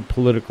was a big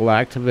political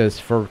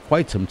activist for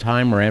quite some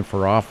time, ran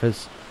for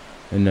office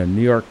in the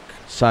New York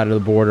side of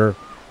the border.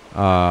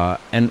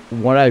 And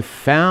what I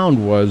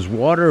found was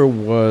water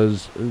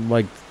was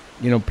like,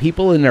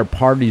 people in their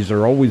parties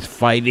are always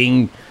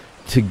fighting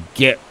to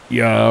get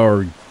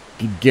or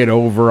get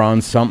over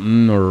on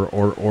something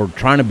or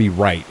trying to be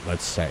right,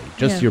 let's say.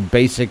 Just your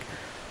basic,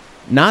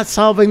 not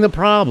solving the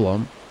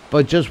problem,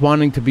 but just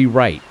wanting to be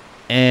right.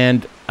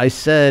 And I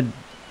said,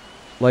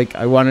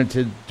 I wanted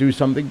to do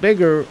something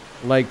bigger,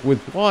 like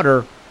with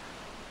water.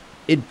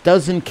 it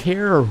doesn't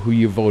care who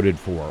you voted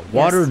for.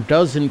 Water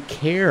doesn't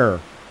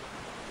care.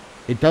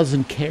 It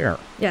doesn't care.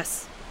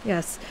 Yes.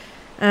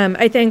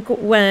 I think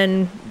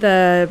when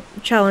the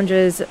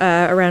challenges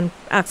around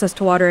access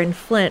to water in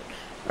Flint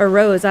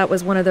arose, that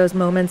was one of those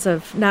moments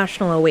of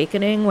national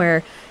awakening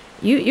where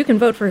you can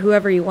vote for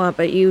whoever you want,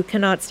 but you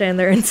cannot stand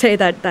there and say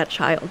that that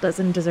child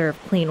doesn't deserve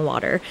clean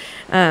water.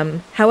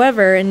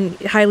 However, in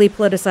highly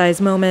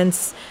politicized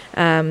moments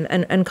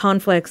and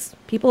conflicts,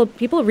 people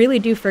really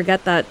do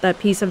forget that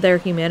piece of their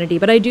humanity.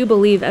 But I do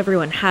believe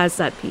everyone has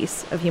that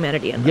piece of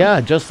humanity in them. Yeah,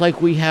 just like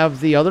we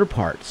have the other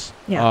parts.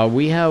 Yeah.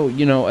 We have,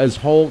 as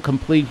whole,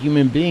 complete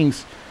human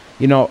beings,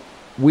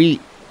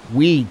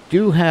 we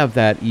do have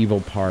that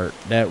evil part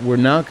that we're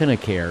not going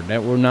to care,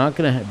 that we're not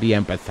going to be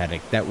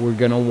empathetic, that we're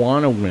going to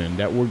want to win,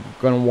 that we're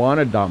going to want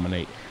to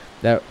dominate,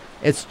 that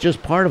it's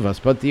just part of us.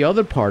 But the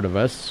other part of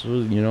us,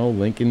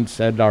 Lincoln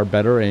said our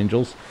better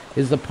angels,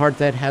 is the part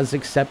that has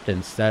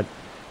acceptance, that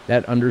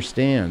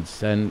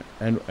understands, and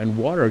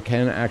water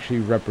can actually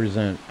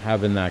represent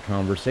having that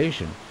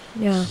conversation.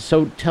 Yeah.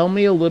 So tell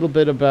me a little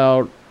bit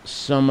about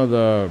some of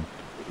the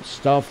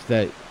stuff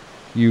that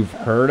you've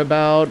heard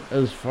about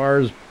as far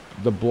as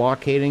the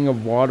blockading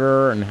of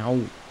water and how,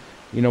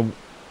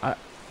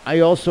 I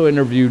also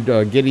interviewed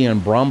Gideon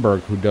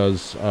Bromberg, who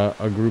does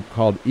a group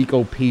called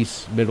Eco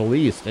Peace Middle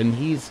East, and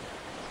he's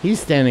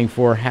standing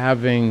for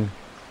having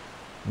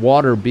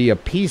water be a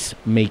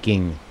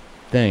peacemaking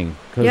thing,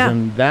 because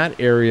in that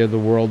area of the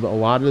world, a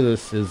lot of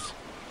this is,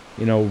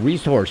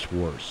 resource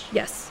wars.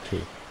 Yes.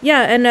 Too.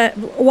 Yeah,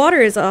 and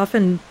water has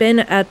often been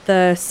at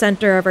the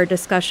center of our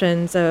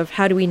discussions of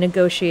how do we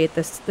negotiate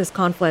this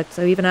conflict.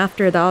 So even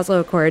after the Oslo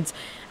Accords,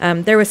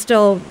 there was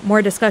still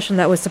more discussion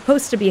that was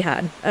supposed to be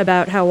had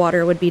about how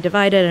water would be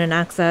divided and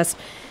accessed.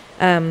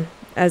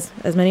 As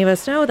many of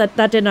us know,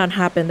 that did not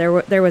happen.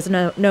 There was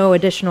no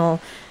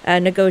additional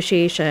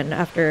negotiation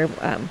after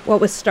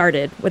what was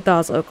started with the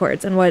Oslo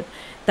Accords, and what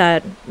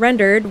that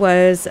rendered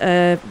was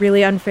a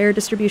really unfair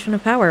distribution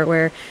of power,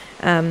 where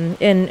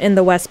in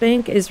the West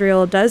Bank,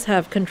 Israel does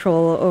have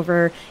control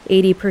over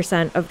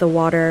 80% of the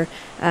water,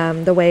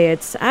 the way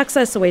it's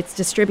accessed, the way it's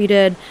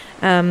distributed.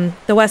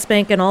 The West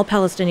Bank and all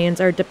Palestinians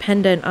are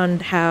dependent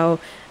on how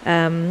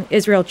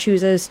Israel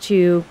chooses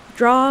to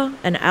draw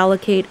and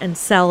allocate and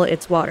sell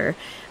its water.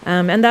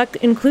 And that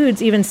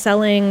includes even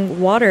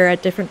selling water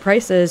at different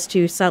prices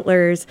to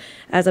settlers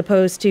as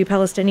opposed to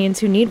Palestinians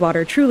who need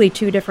water, truly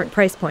two different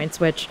price points,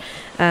 which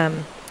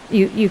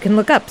you can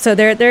look up. So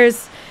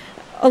there's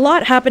a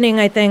lot happening,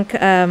 I think,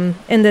 in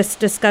this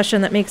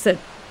discussion that makes it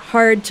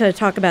hard to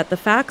talk about the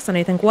facts. And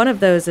I think one of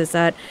those is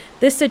that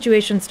this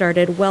situation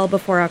started well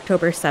before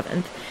October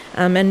 7th.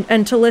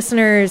 And to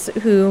listeners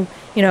who,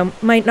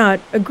 might not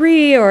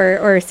agree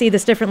or see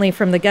this differently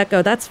from the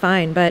get-go, that's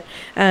fine. But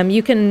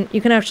you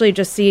can actually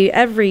just see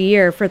every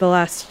year for the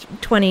last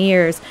 20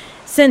 years,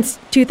 since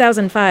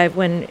 2005,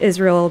 when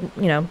Israel,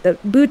 the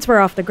boots were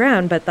off the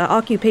ground, but the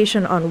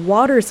occupation on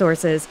water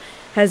sources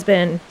has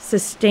been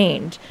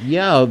sustained.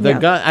 Yeah,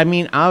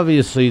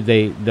 obviously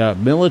the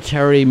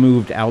military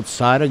moved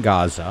outside of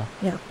Gaza.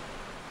 Yeah.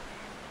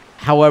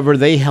 However,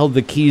 they held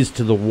the keys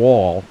to the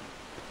wall,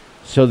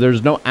 so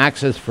there's no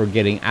access for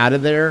getting out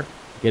of there,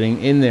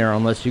 getting in there,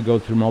 unless you go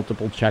through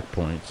multiple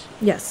checkpoints.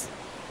 Yes.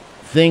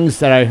 Things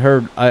that I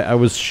heard, I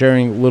was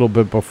sharing a little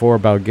bit before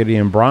about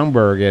Gideon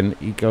Bromberg and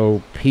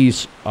Eco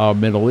Peace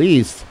Middle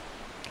East.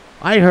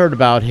 I heard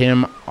about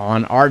him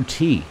on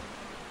RT.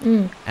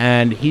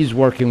 And he's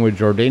working with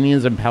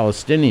Jordanians and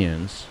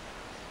Palestinians.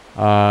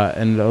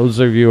 And those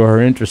of you who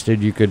are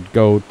interested, you could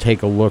go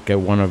take a look at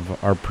one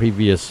of our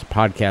previous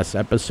podcast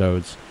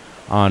episodes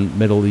on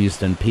Middle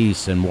East and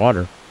peace and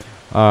water.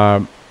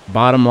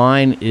 Bottom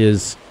line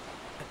is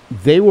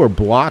they were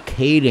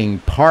blockading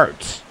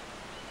parts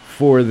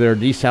for their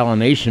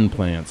desalination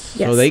plants.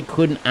 Yes. So they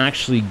couldn't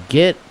actually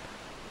get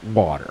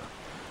water.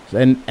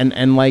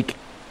 And like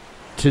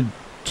to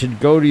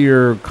go to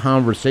your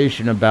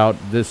conversation about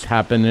this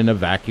happened in a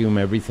vacuum,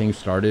 everything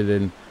started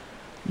in,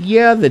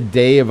 the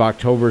day of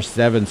October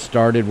 7th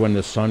started when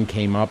the sun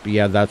came up.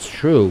 Yeah, that's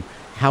true.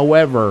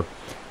 However,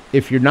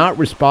 if you're not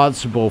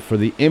responsible for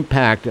the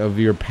impact of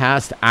your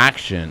past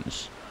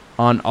actions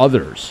on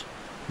others,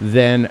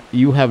 then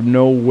you have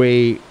no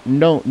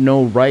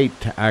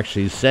right to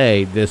actually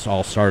say this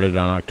all started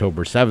on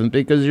October 7th,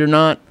 because you're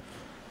not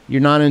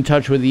in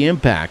touch with the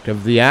impact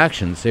of the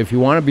actions. If you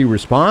want to be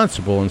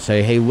responsible and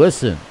say, hey,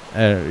 listen,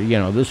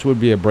 this would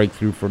be a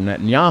breakthrough for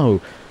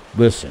Netanyahu.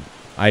 Listen,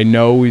 I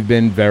know we've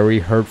been very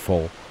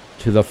hurtful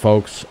to the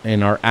folks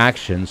in our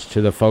actions,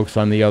 to the folks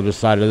on the other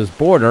side of this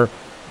border,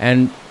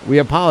 and we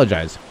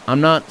apologize.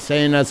 I'm not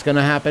saying that's going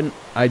to happen.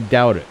 I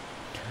doubt it.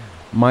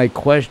 My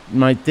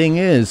thing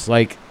is,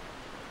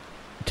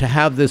 to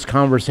have this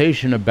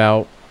conversation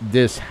about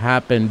this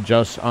happened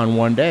just on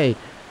one day,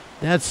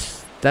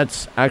 that's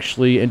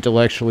actually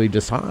intellectually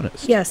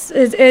dishonest. Yes,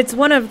 it's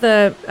one of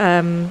the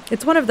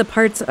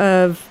parts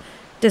of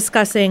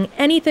discussing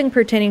anything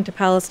pertaining to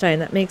Palestine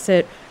that makes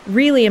it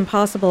really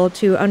impossible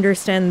to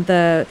understand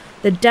the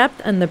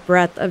depth and the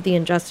breadth of the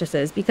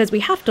injustices, because we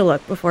have to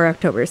look before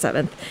October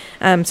 7th.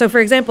 So, for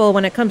example,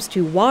 when it comes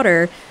to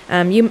water,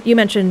 you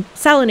mentioned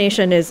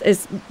salination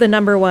is the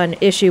number one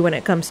issue when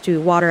it comes to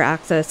water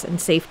access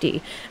and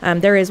safety.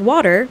 There is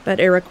water, but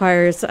it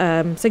requires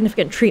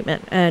significant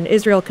treatment, and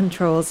Israel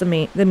controls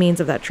the means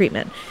of that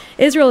treatment.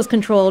 Israel has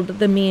controlled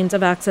the means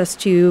of access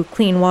to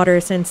clean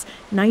water since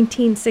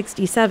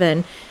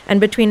 1967, and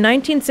between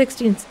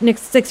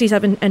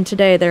 1967 and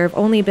today, there have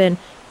only been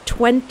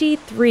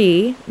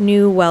 23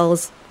 new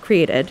wells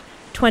created.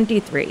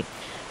 23.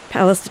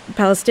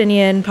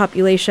 Palestinian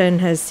population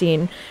has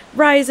seen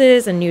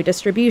rises and new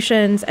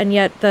distributions, and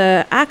yet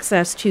the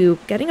access to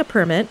getting a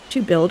permit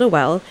to build a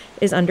well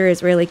is under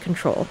Israeli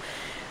control.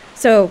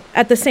 So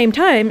at the same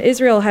time,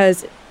 Israel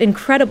has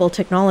incredible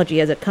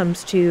technology as it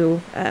comes to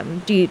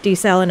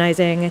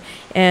desalinizing,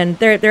 and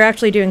they're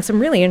actually doing some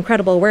really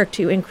incredible work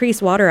to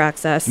increase water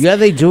access. Yeah,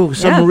 they do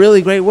some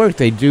really great work.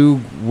 They do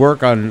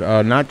work on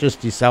not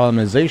just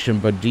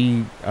desalinization, but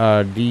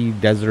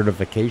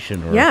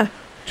de-desertification, or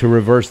to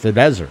reverse the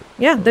desert.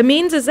 Yeah, the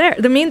means is there.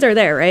 The means are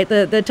there, right?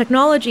 The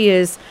technology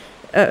is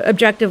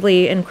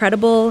objectively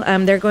incredible.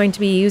 They're going to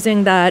be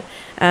using that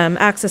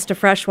access to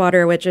fresh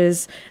water, which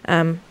is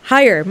much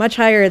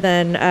higher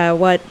than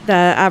what the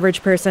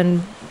average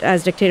person,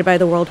 as dictated by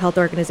the World Health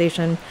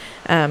Organization,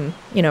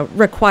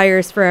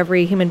 requires for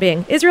every human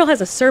being. Israel has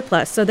a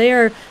surplus, so they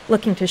are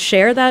looking to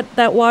share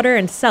that water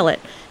and sell it,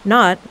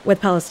 not with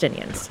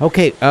Palestinians.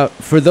 Okay,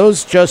 for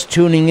those just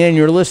tuning in,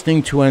 you're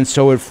listening to And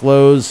So It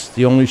Flows,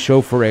 the only show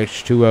for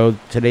H2O.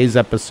 Today's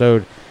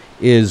episode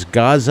is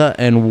Gaza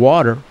and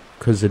water,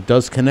 because it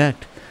does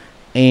connect.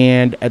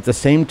 And at the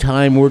same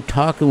time, we're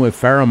talking with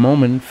Farah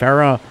Momen.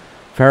 Farah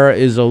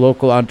is a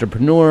local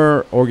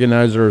entrepreneur,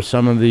 organizer of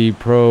some of the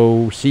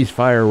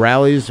pro-ceasefire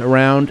rallies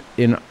around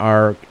in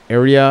our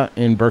area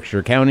in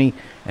Berkshire County.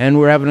 And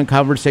we're having a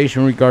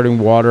conversation regarding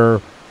water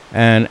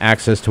and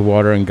access to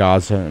water in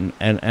Gaza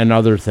and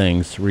other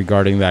things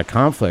regarding that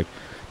conflict.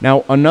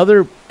 Now,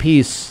 another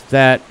piece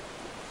that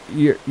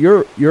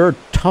you're a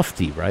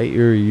Tufty, right?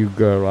 You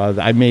go.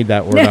 I made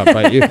that word up,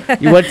 but you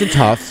went to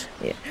Tufts,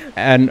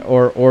 and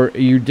or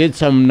you did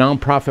some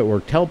nonprofit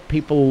work. Tell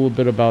people a little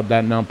bit about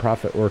that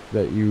nonprofit work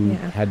that you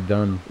had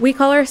done. We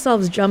call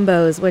ourselves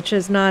Jumbos, which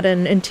is not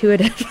an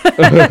intuitive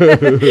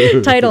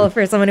title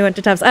for someone who went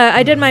to Tufts.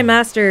 I did my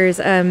master's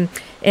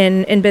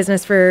in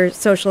business for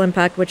social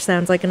impact, which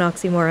sounds like an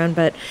oxymoron,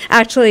 but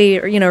actually,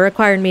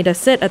 required me to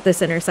sit at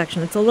this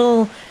intersection. It's a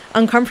little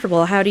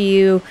uncomfortable. How do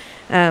you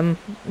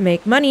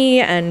make money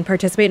and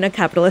participate in a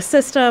capitalist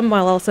system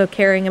while also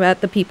caring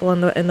about the people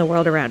in the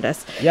world around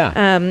us?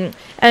 Yeah.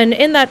 And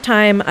in that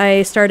time,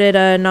 I started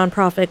a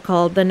nonprofit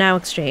called the Now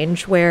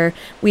Exchange, where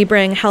we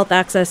bring health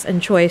access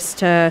and choice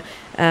to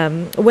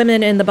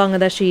women in the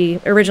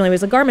Bangladeshi, originally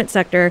was the garment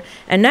sector,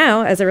 and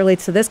now, as it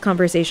relates to this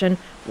conversation,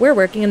 we're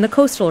working in the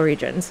coastal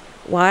regions.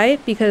 Why?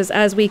 Because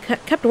as we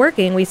kept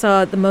working, we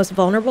saw the most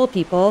vulnerable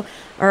people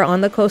are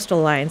on the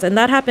coastal lines, and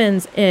that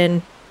happens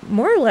in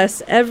more or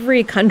less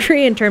every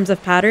country in terms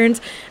of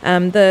patterns.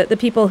 The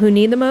people who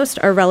need the most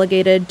are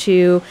relegated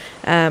to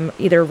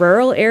either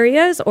rural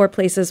areas or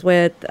places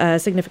with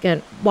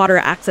significant water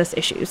access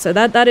issues. So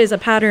that is a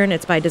pattern.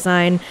 It's by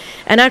design.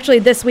 And actually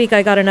this week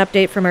I got an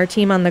update from our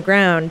team on the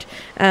ground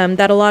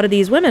that a lot of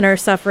these women are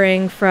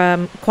suffering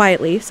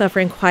quietly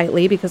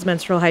because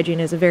menstrual hygiene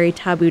is a very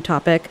taboo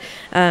topic.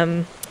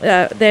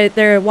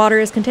 Their water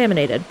is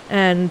contaminated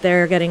and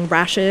they're getting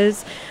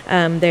rashes,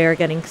 they're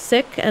getting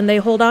sick, and they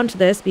hold on to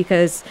this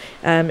because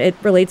it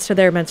relates to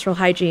their menstrual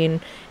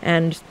hygiene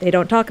and they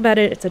don't talk about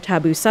it. It's a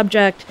taboo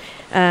subject.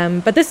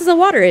 But this is a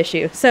water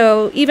issue.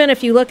 So even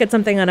if you look at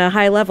something on a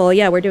high level,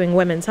 we're doing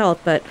women's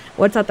health, but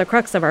what's at the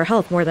crux of our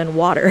health more than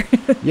water?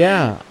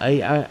 Yeah,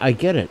 I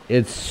get it.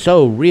 It's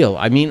so real.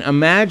 I mean,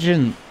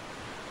 imagine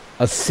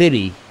a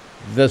city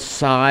the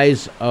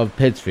size of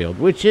Pittsfield,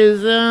 which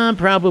is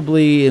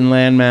probably in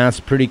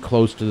landmass pretty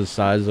close to the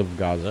size of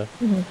Gaza.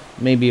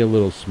 Mm-hmm. Maybe a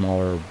little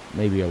smaller,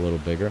 maybe a little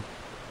bigger.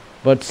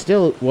 But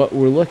still, what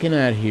we're looking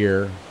at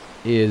here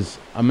is,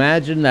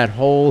 imagine that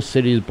whole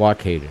city is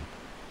blockaded,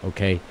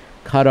 okay?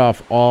 Cut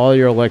off all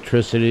your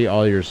electricity,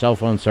 all your cell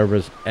phone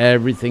service,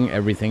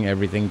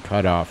 everything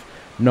cut off.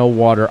 No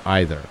water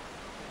either.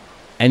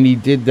 And he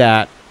did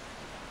that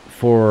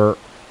for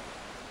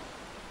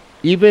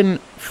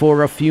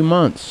a few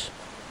months.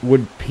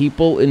 Would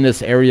people in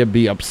this area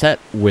be upset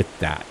with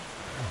that?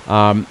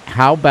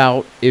 How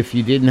about if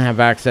you didn't have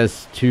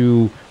access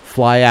to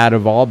fly out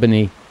of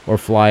Albany or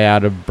fly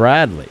out of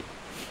Bradley?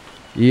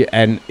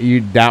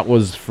 That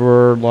was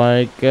for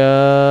like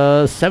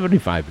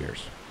 75 years.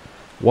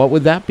 What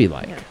would that be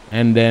like? Yeah.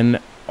 And then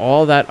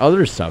all that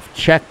other stuff,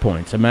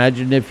 checkpoints.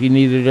 Imagine if you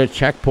needed a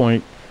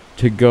checkpoint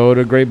to go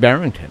to Great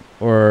Barrington,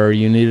 or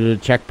you needed a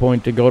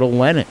checkpoint to go to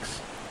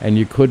Lenox, and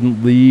you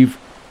couldn't leave.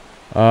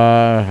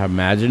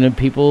 Imagine if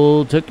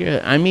people took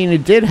it. I mean,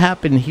 it did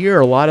happen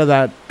here. A lot of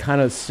that kind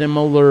of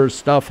similar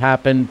stuff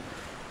happened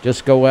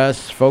Just go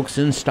ask folks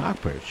in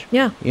Stockbridge.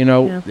 Yeah.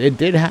 It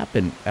did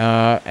happen.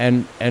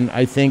 And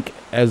I think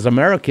as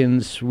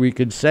Americans, we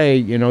could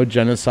say,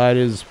 genocide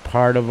is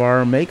part of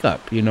our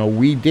makeup.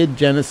 We did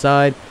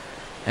genocide,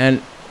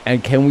 and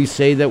can we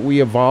say that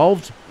we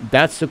evolved?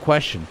 That's the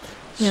question.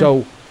 Yeah.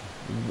 So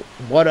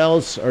what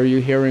else are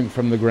you hearing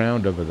from the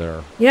ground over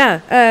there?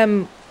 Yeah.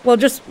 Well,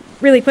 just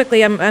really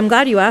quickly, I'm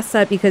glad you asked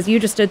that, because you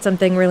just did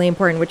something really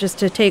important, which is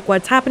to take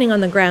what's happening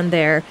on the ground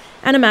there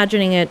and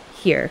imagining it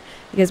here.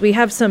 Because we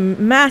have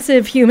some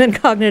massive human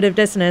cognitive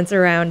dissonance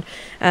around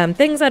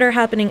things that are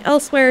happening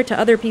elsewhere to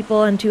other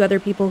people and to other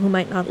people who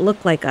might not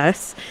look like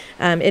us.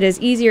 It is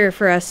easier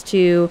for us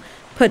to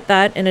put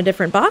that in a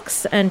different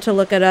box and to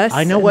look at us.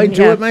 I know, I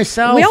do it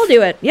myself. We all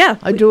do it, yeah.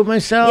 I do it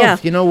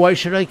myself. Yeah. Why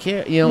should I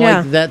care?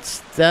 Yeah.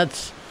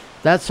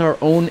 That's our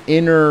own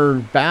inner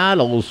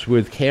battles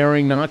with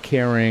caring, not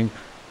caring,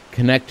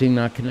 connecting,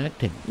 not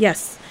connecting.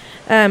 Yes.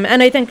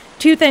 And I think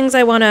two things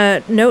I want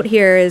to note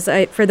here is,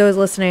 for those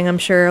listening, I'm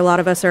sure a lot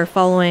of us are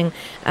following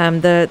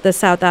the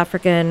South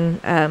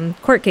African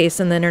court case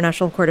in the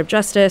International Court of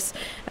Justice,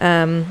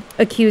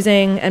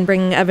 accusing and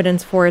bringing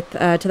evidence forth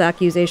to the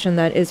accusation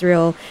that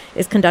Israel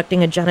is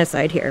conducting a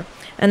genocide here.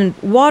 And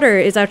water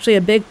is actually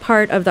a big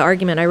part of the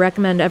argument. I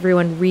recommend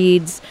everyone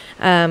reads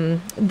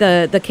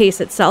the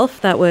case itself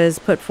that was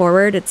put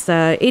forward. It's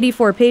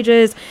 84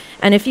 pages.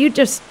 And if you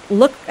just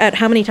look at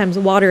how many times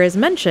water is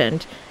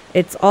mentioned,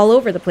 it's all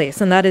over the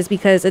place. And that is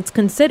because it's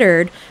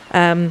considered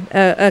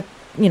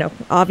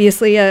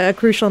obviously a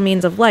crucial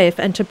means of life.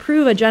 And to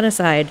prove a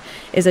genocide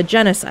is a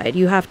genocide,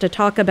 you have to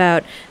talk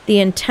about the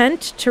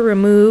intent to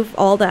remove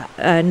all the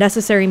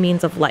necessary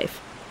means of life,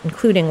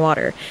 including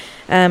water.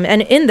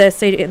 And in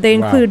this, they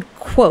include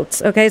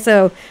quotes. Okay,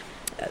 so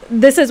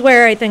this is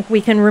where I think we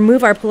can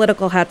remove our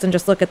political hats and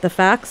just look at the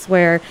facts,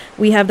 where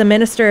we have the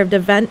Minister of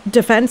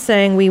Defense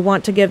saying we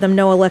want to give them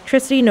no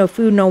electricity, no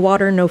food, no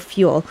water, no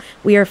fuel.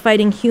 We are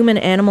fighting human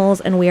animals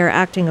and we are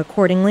acting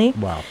accordingly.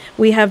 Wow.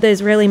 We have the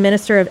Israeli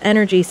Minister of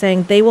Energy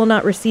saying they will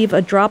not receive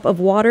a drop of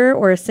water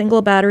or a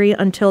single battery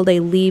until they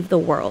leave the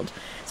world.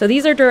 So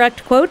these are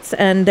direct quotes,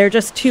 and they're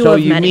just two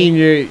of many. So you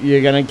mean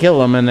you're going to kill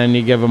them, and then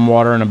you give them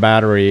water and a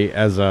battery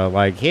as a,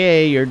 like,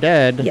 hey, you're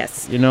dead.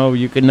 Yes.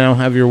 You can now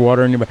have your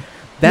water and your battery.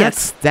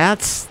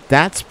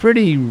 That's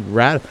pretty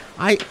rad.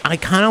 I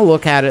kind of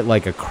look at it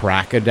like a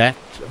crack addict,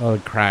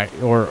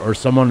 or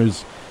someone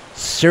who's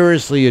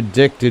seriously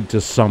addicted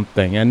to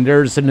something. And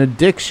there's an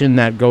addiction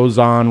that goes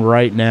on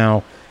right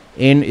now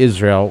in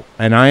Israel,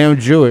 and I am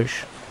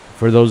Jewish,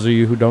 for those of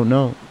you who don't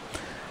know.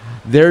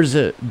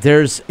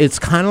 It's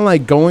kind of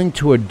like going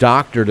to a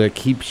doctor that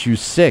keeps you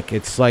sick.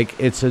 It's like,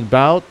 it's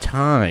about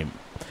time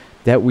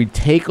that we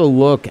take a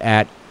look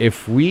at,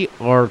 if we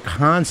are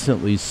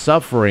constantly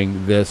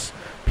suffering this,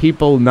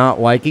 people not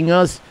liking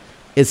us,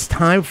 it's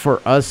time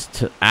for us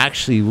to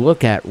actually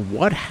look at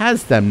what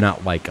has them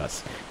not like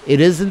us. It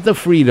isn't the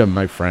freedom,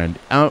 my friend,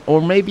 or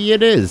maybe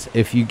it is.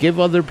 If you give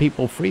other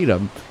people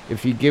freedom,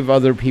 if you give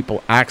other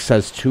people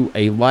access to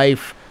a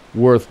life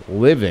worth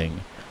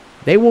living,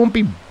 they won't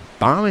be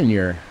bombing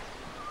you.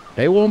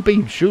 They won't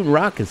be shooting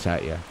rockets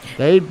at you.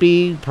 They'd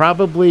be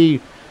probably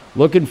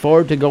looking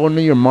forward to going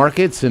to your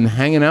markets and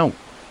hanging out.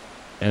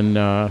 And,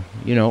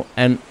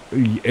 and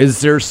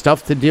is there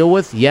stuff to deal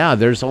with? Yeah,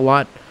 there's a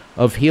lot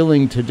of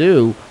healing to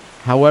do.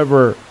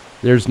 However,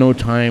 there's no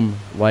time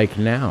like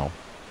now.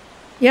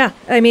 Yeah,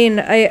 I mean,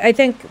 I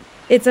think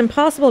it's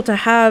impossible to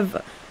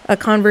have a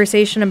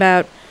conversation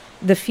about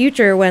the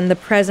future when the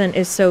present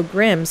is so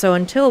grim. So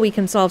until we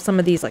can solve some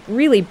of these like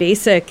really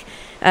basic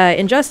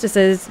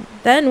injustices,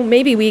 then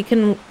maybe we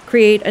can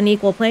create an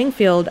equal playing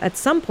field at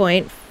some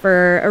point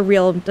for a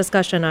real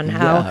discussion on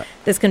how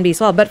this can be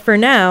solved. But for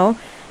now,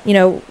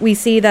 we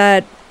see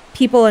that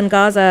people in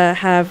Gaza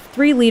have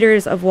 3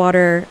 liters of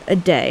water a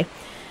day.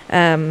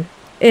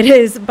 It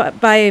is,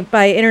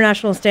 by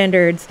international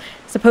standards,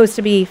 supposed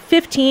to be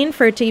 15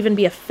 for it to even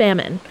be a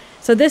famine.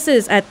 So this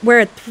is we're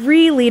at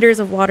 3 liters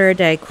of water a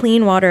day,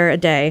 clean water a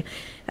day,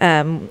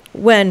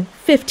 when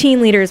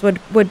 15 liters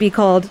would be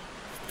called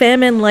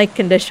famine-like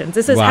conditions.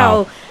 This is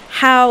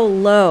how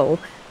low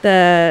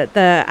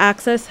the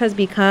access has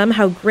become,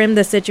 how grim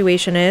the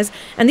situation is.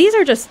 And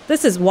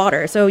this is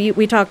water. So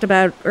we talked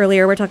about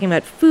earlier, we're talking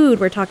about food,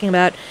 we're talking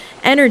about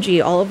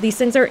energy. All of these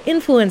things are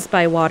influenced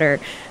by water.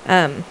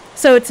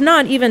 So it's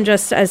not even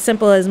just as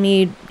simple as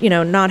me,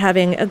 not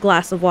having a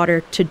glass of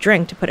water to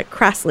drink, to put it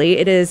crassly.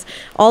 It is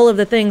all of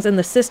the things in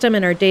the system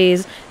in our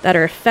days that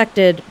are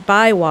affected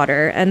by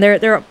water. And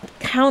there are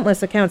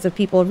countless accounts of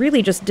people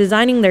really just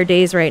designing their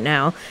days right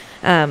now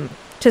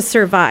to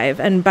survive.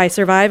 And by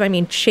survive, I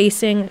mean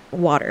chasing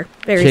water.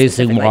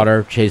 Chasing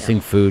water, chasing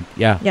food.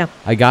 Yeah.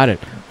 I got it.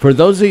 For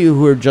those of you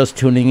who are just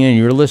tuning in,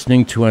 you're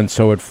listening to And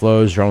So It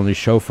Flows, your only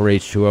show for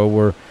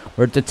H2O. We're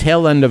at the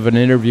tail end of an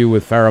interview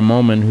with Farah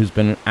Momen, who's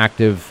been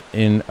active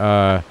in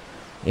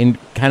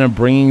kind of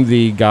bringing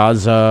the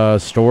Gaza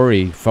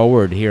story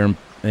forward here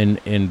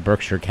in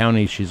Berkshire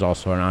County. She's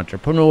also an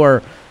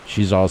entrepreneur.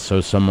 She's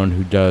also someone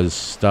who does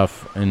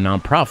stuff in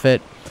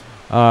nonprofit.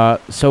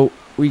 So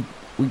we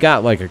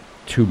got like a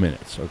 2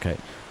 minutes. Okay.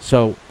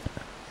 So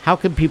how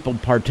can people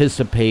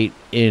participate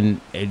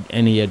in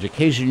any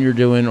education you're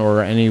doing,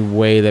 or any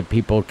way that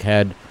people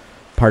can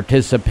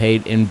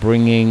participate in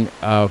bringing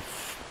a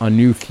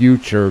new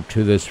future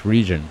to this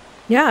region?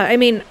 Yeah, I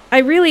mean, I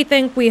really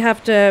think we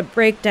have to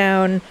break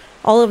down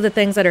all of the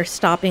things that are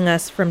stopping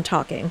us from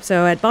talking.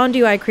 So at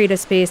Bondu, I create a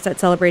space that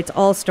celebrates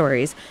all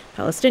stories: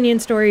 Palestinian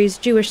stories,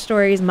 Jewish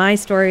stories, my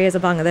story as a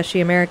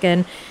Bangladeshi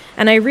American.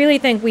 And I really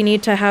think we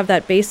need to have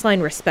that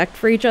baseline respect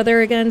for each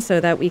other again,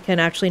 so that we can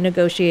actually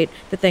negotiate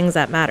the things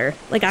that matter,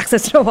 like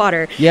access to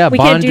water. Yeah, we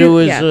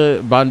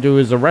Bondu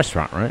is a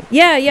restaurant, right?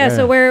 Yeah.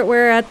 So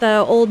we're at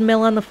the Old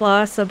Mill on the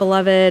Floss, a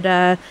beloved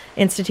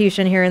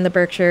institution here in the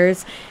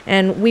Berkshires,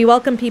 and we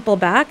welcome people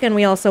back, and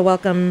we also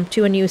welcome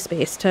to a new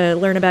space to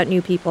learn about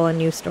new people and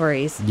new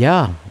stories.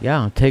 Yeah.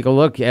 Take a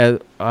look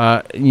at.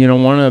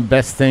 One of the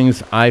best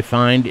things I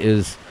find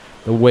is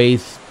the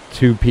ways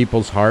to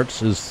people's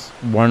hearts is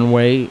one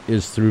way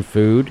is through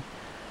food,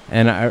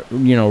 and I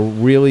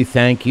really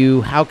thank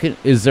you.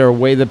 Is there a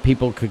way that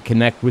people could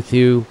connect with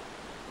you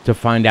to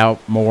find out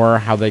more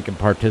how they can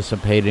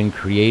participate in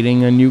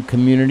creating a new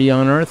community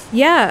on Earth?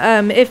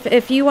 Yeah,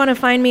 if you want to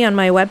find me on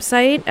my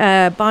website,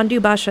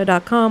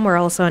 bondubasha.com, we're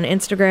also on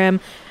Instagram.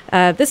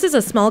 This is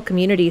a small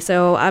community,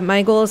 so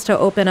my goal is to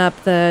open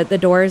up the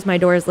doors. My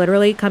doors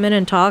literally come in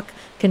and talk,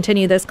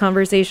 continue this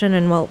conversation,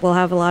 and we'll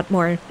have a lot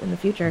more in the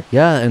future.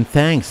 Yeah, and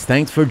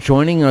thanks for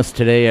joining us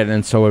today at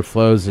And So It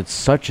Flows.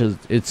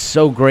 It's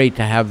so great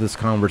to have this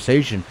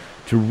conversation,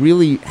 to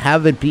really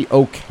have it be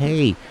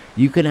okay.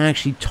 You can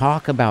actually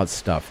talk about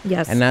stuff.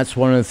 Yes. And that's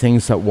one of the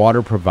things that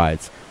water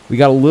provides. We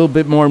got a little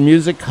bit more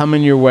music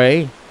coming your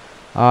way.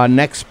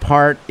 Next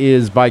part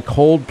is by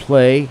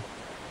Coldplay,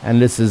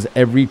 and this is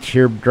Every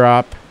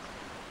Teardrop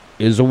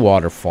is a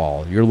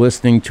Waterfall. You're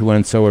listening to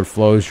And So It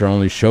Flows, your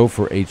only show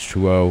for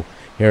H2O,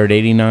 here at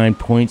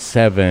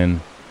 89.7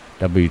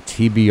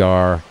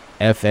 WTBR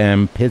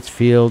FM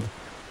Pittsfield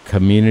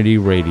Community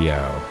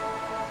Radio.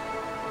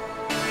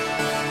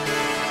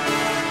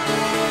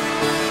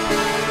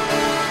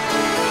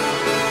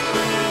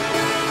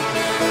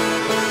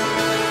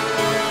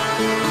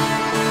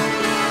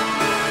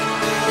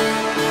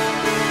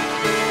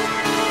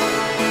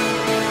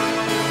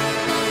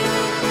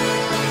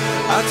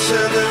 I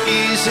turn the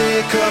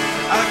music up,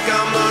 I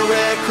got my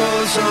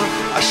records on.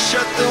 I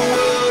shut the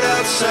world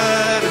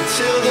outside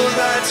until the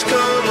lights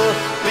come on.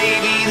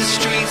 Maybe the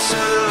streets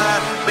are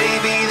alive,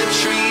 maybe the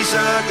trees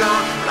are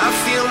gone. I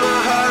feel my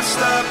heart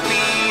stop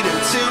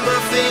beating to my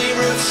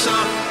favorite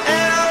song.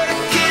 And all the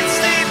kids,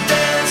 they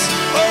dance,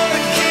 all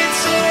the kids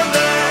all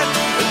night,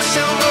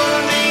 until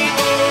morning,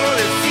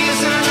 it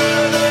feels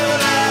another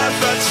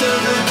life. I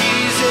turn the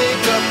music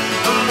up,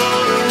 I'm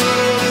on the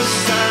other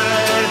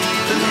side,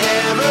 and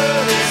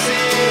heaven is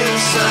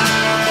inside.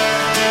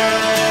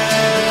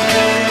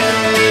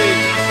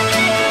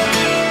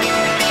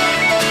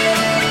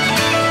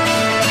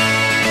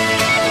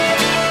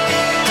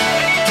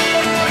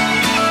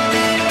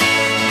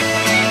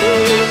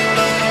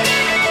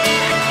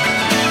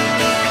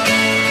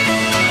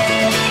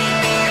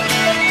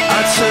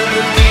 I turn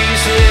the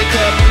music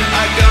up,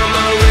 I got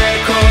my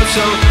records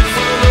on.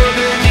 From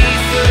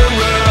underneath the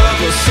rug,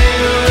 I'll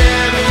sing a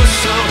random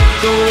song.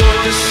 Don't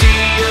wanna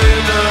see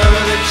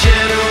another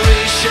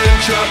generation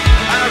drop.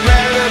 I'd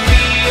rather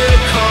be a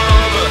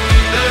comma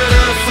than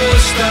a full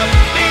stop.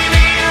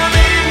 Maybe I'm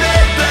in the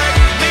black,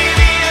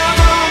 maybe I'm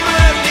on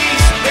my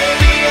knees,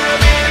 maybe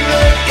I'm in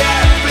the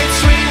gap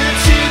between the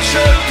two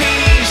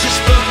trapezes.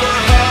 But my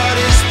heart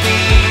is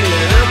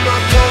beating and my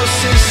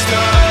pulse is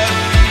starting.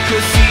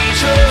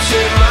 Cathedrals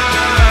in my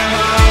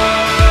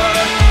heart,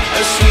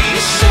 a sweet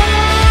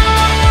song.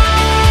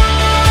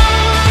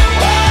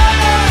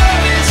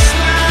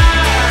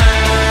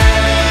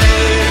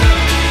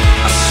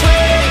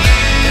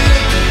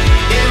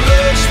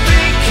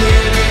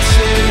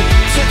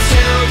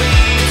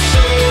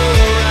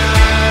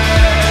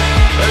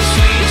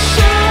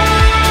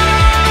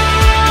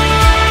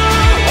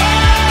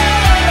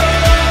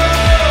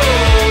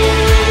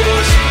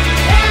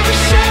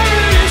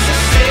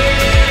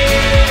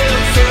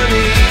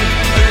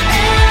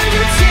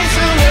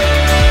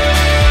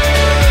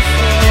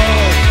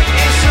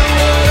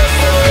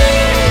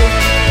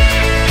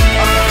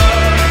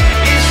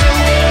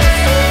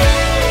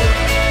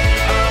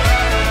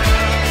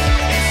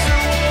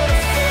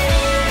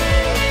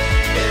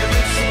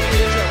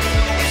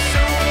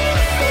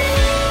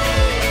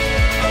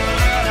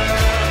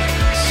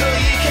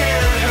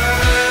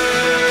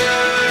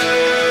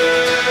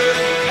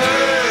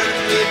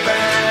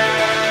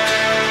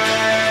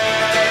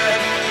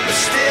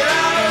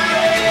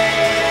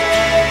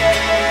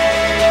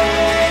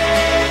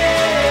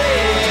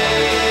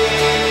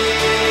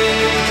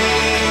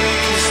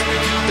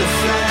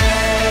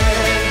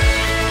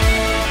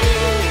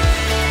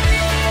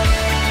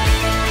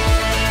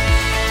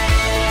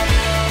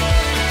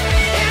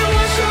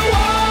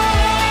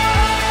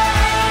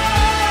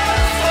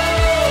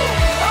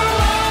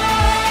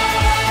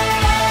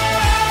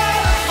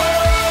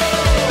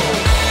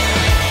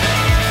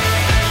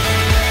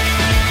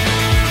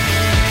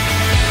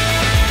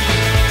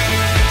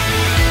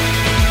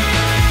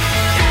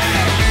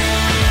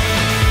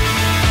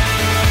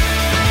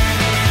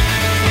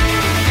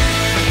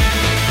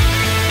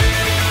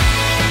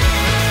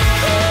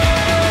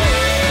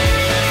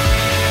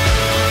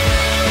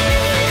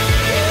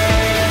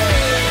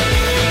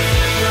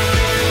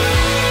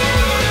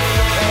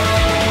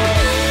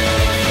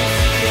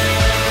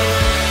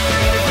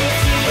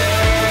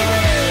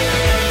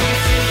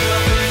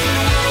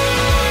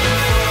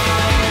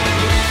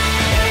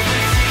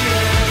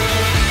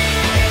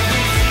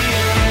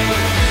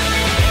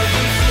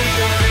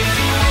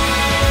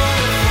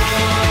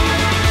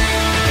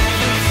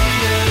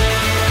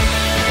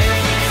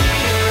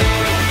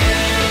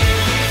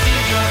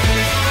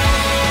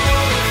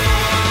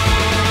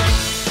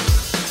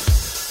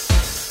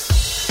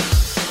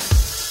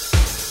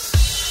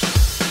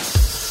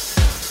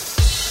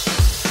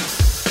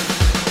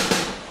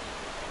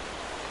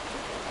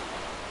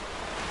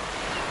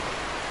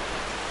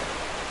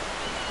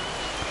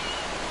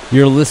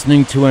 You're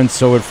listening to And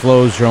So It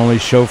Flows, your only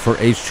show for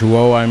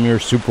H2O. I'm your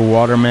super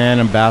waterman,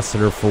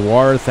 ambassador for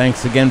water.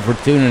 Thanks again for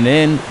tuning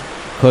in,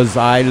 because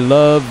I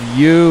love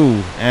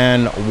you,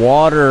 and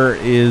water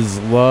is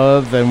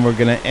love. And we're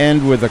going to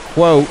end with a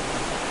quote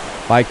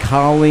by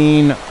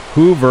Colleen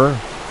Hoover.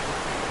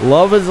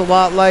 Love is a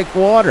lot like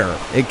water.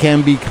 It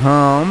can be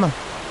calm,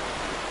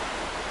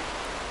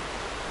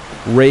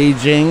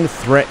 raging,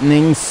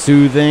 threatening,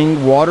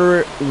 soothing.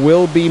 Water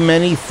will be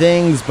many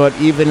things, but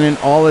even in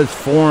all its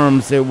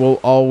forms, it will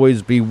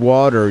always be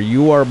water.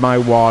 You are my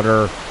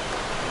water.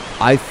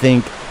 I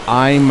think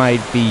I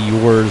might be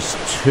yours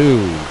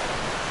too.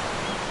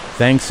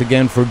 Thanks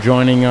again for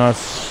joining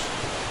us.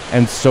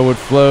 And So It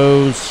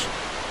Flows,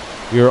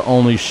 your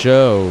only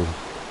show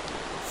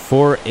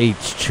for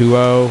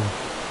H2O.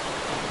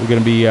 We're going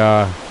to be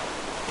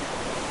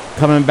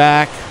coming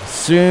back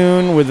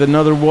soon with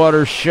another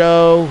water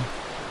show.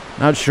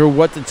 Not sure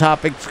what the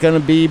topic's going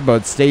to be,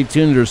 but stay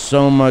tuned. There's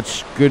so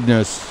much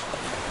goodness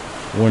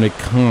when it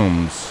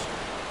comes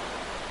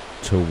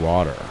to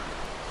water.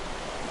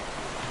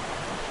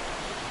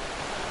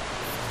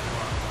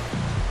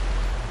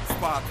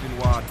 Sparkling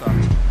water,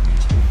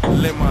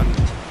 lemon,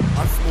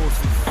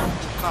 osmosis,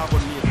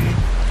 carbonated,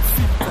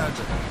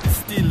 filtered,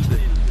 distilled.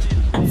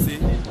 See,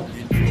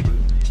 in trouble.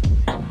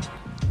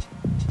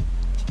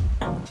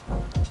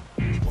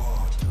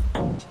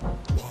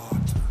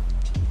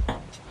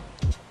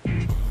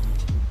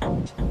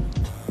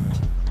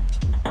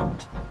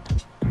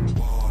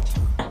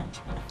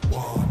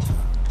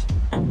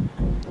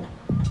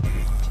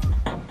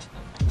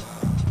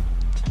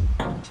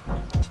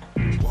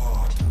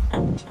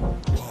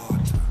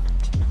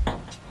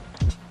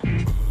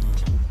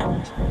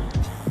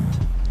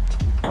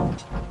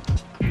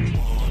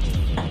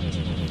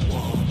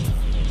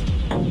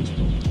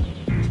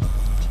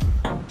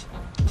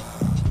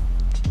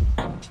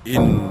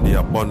 In the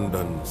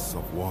abundance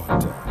of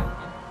water,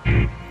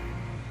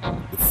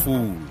 the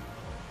fool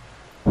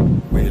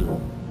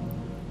will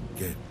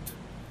get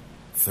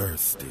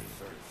thirsty.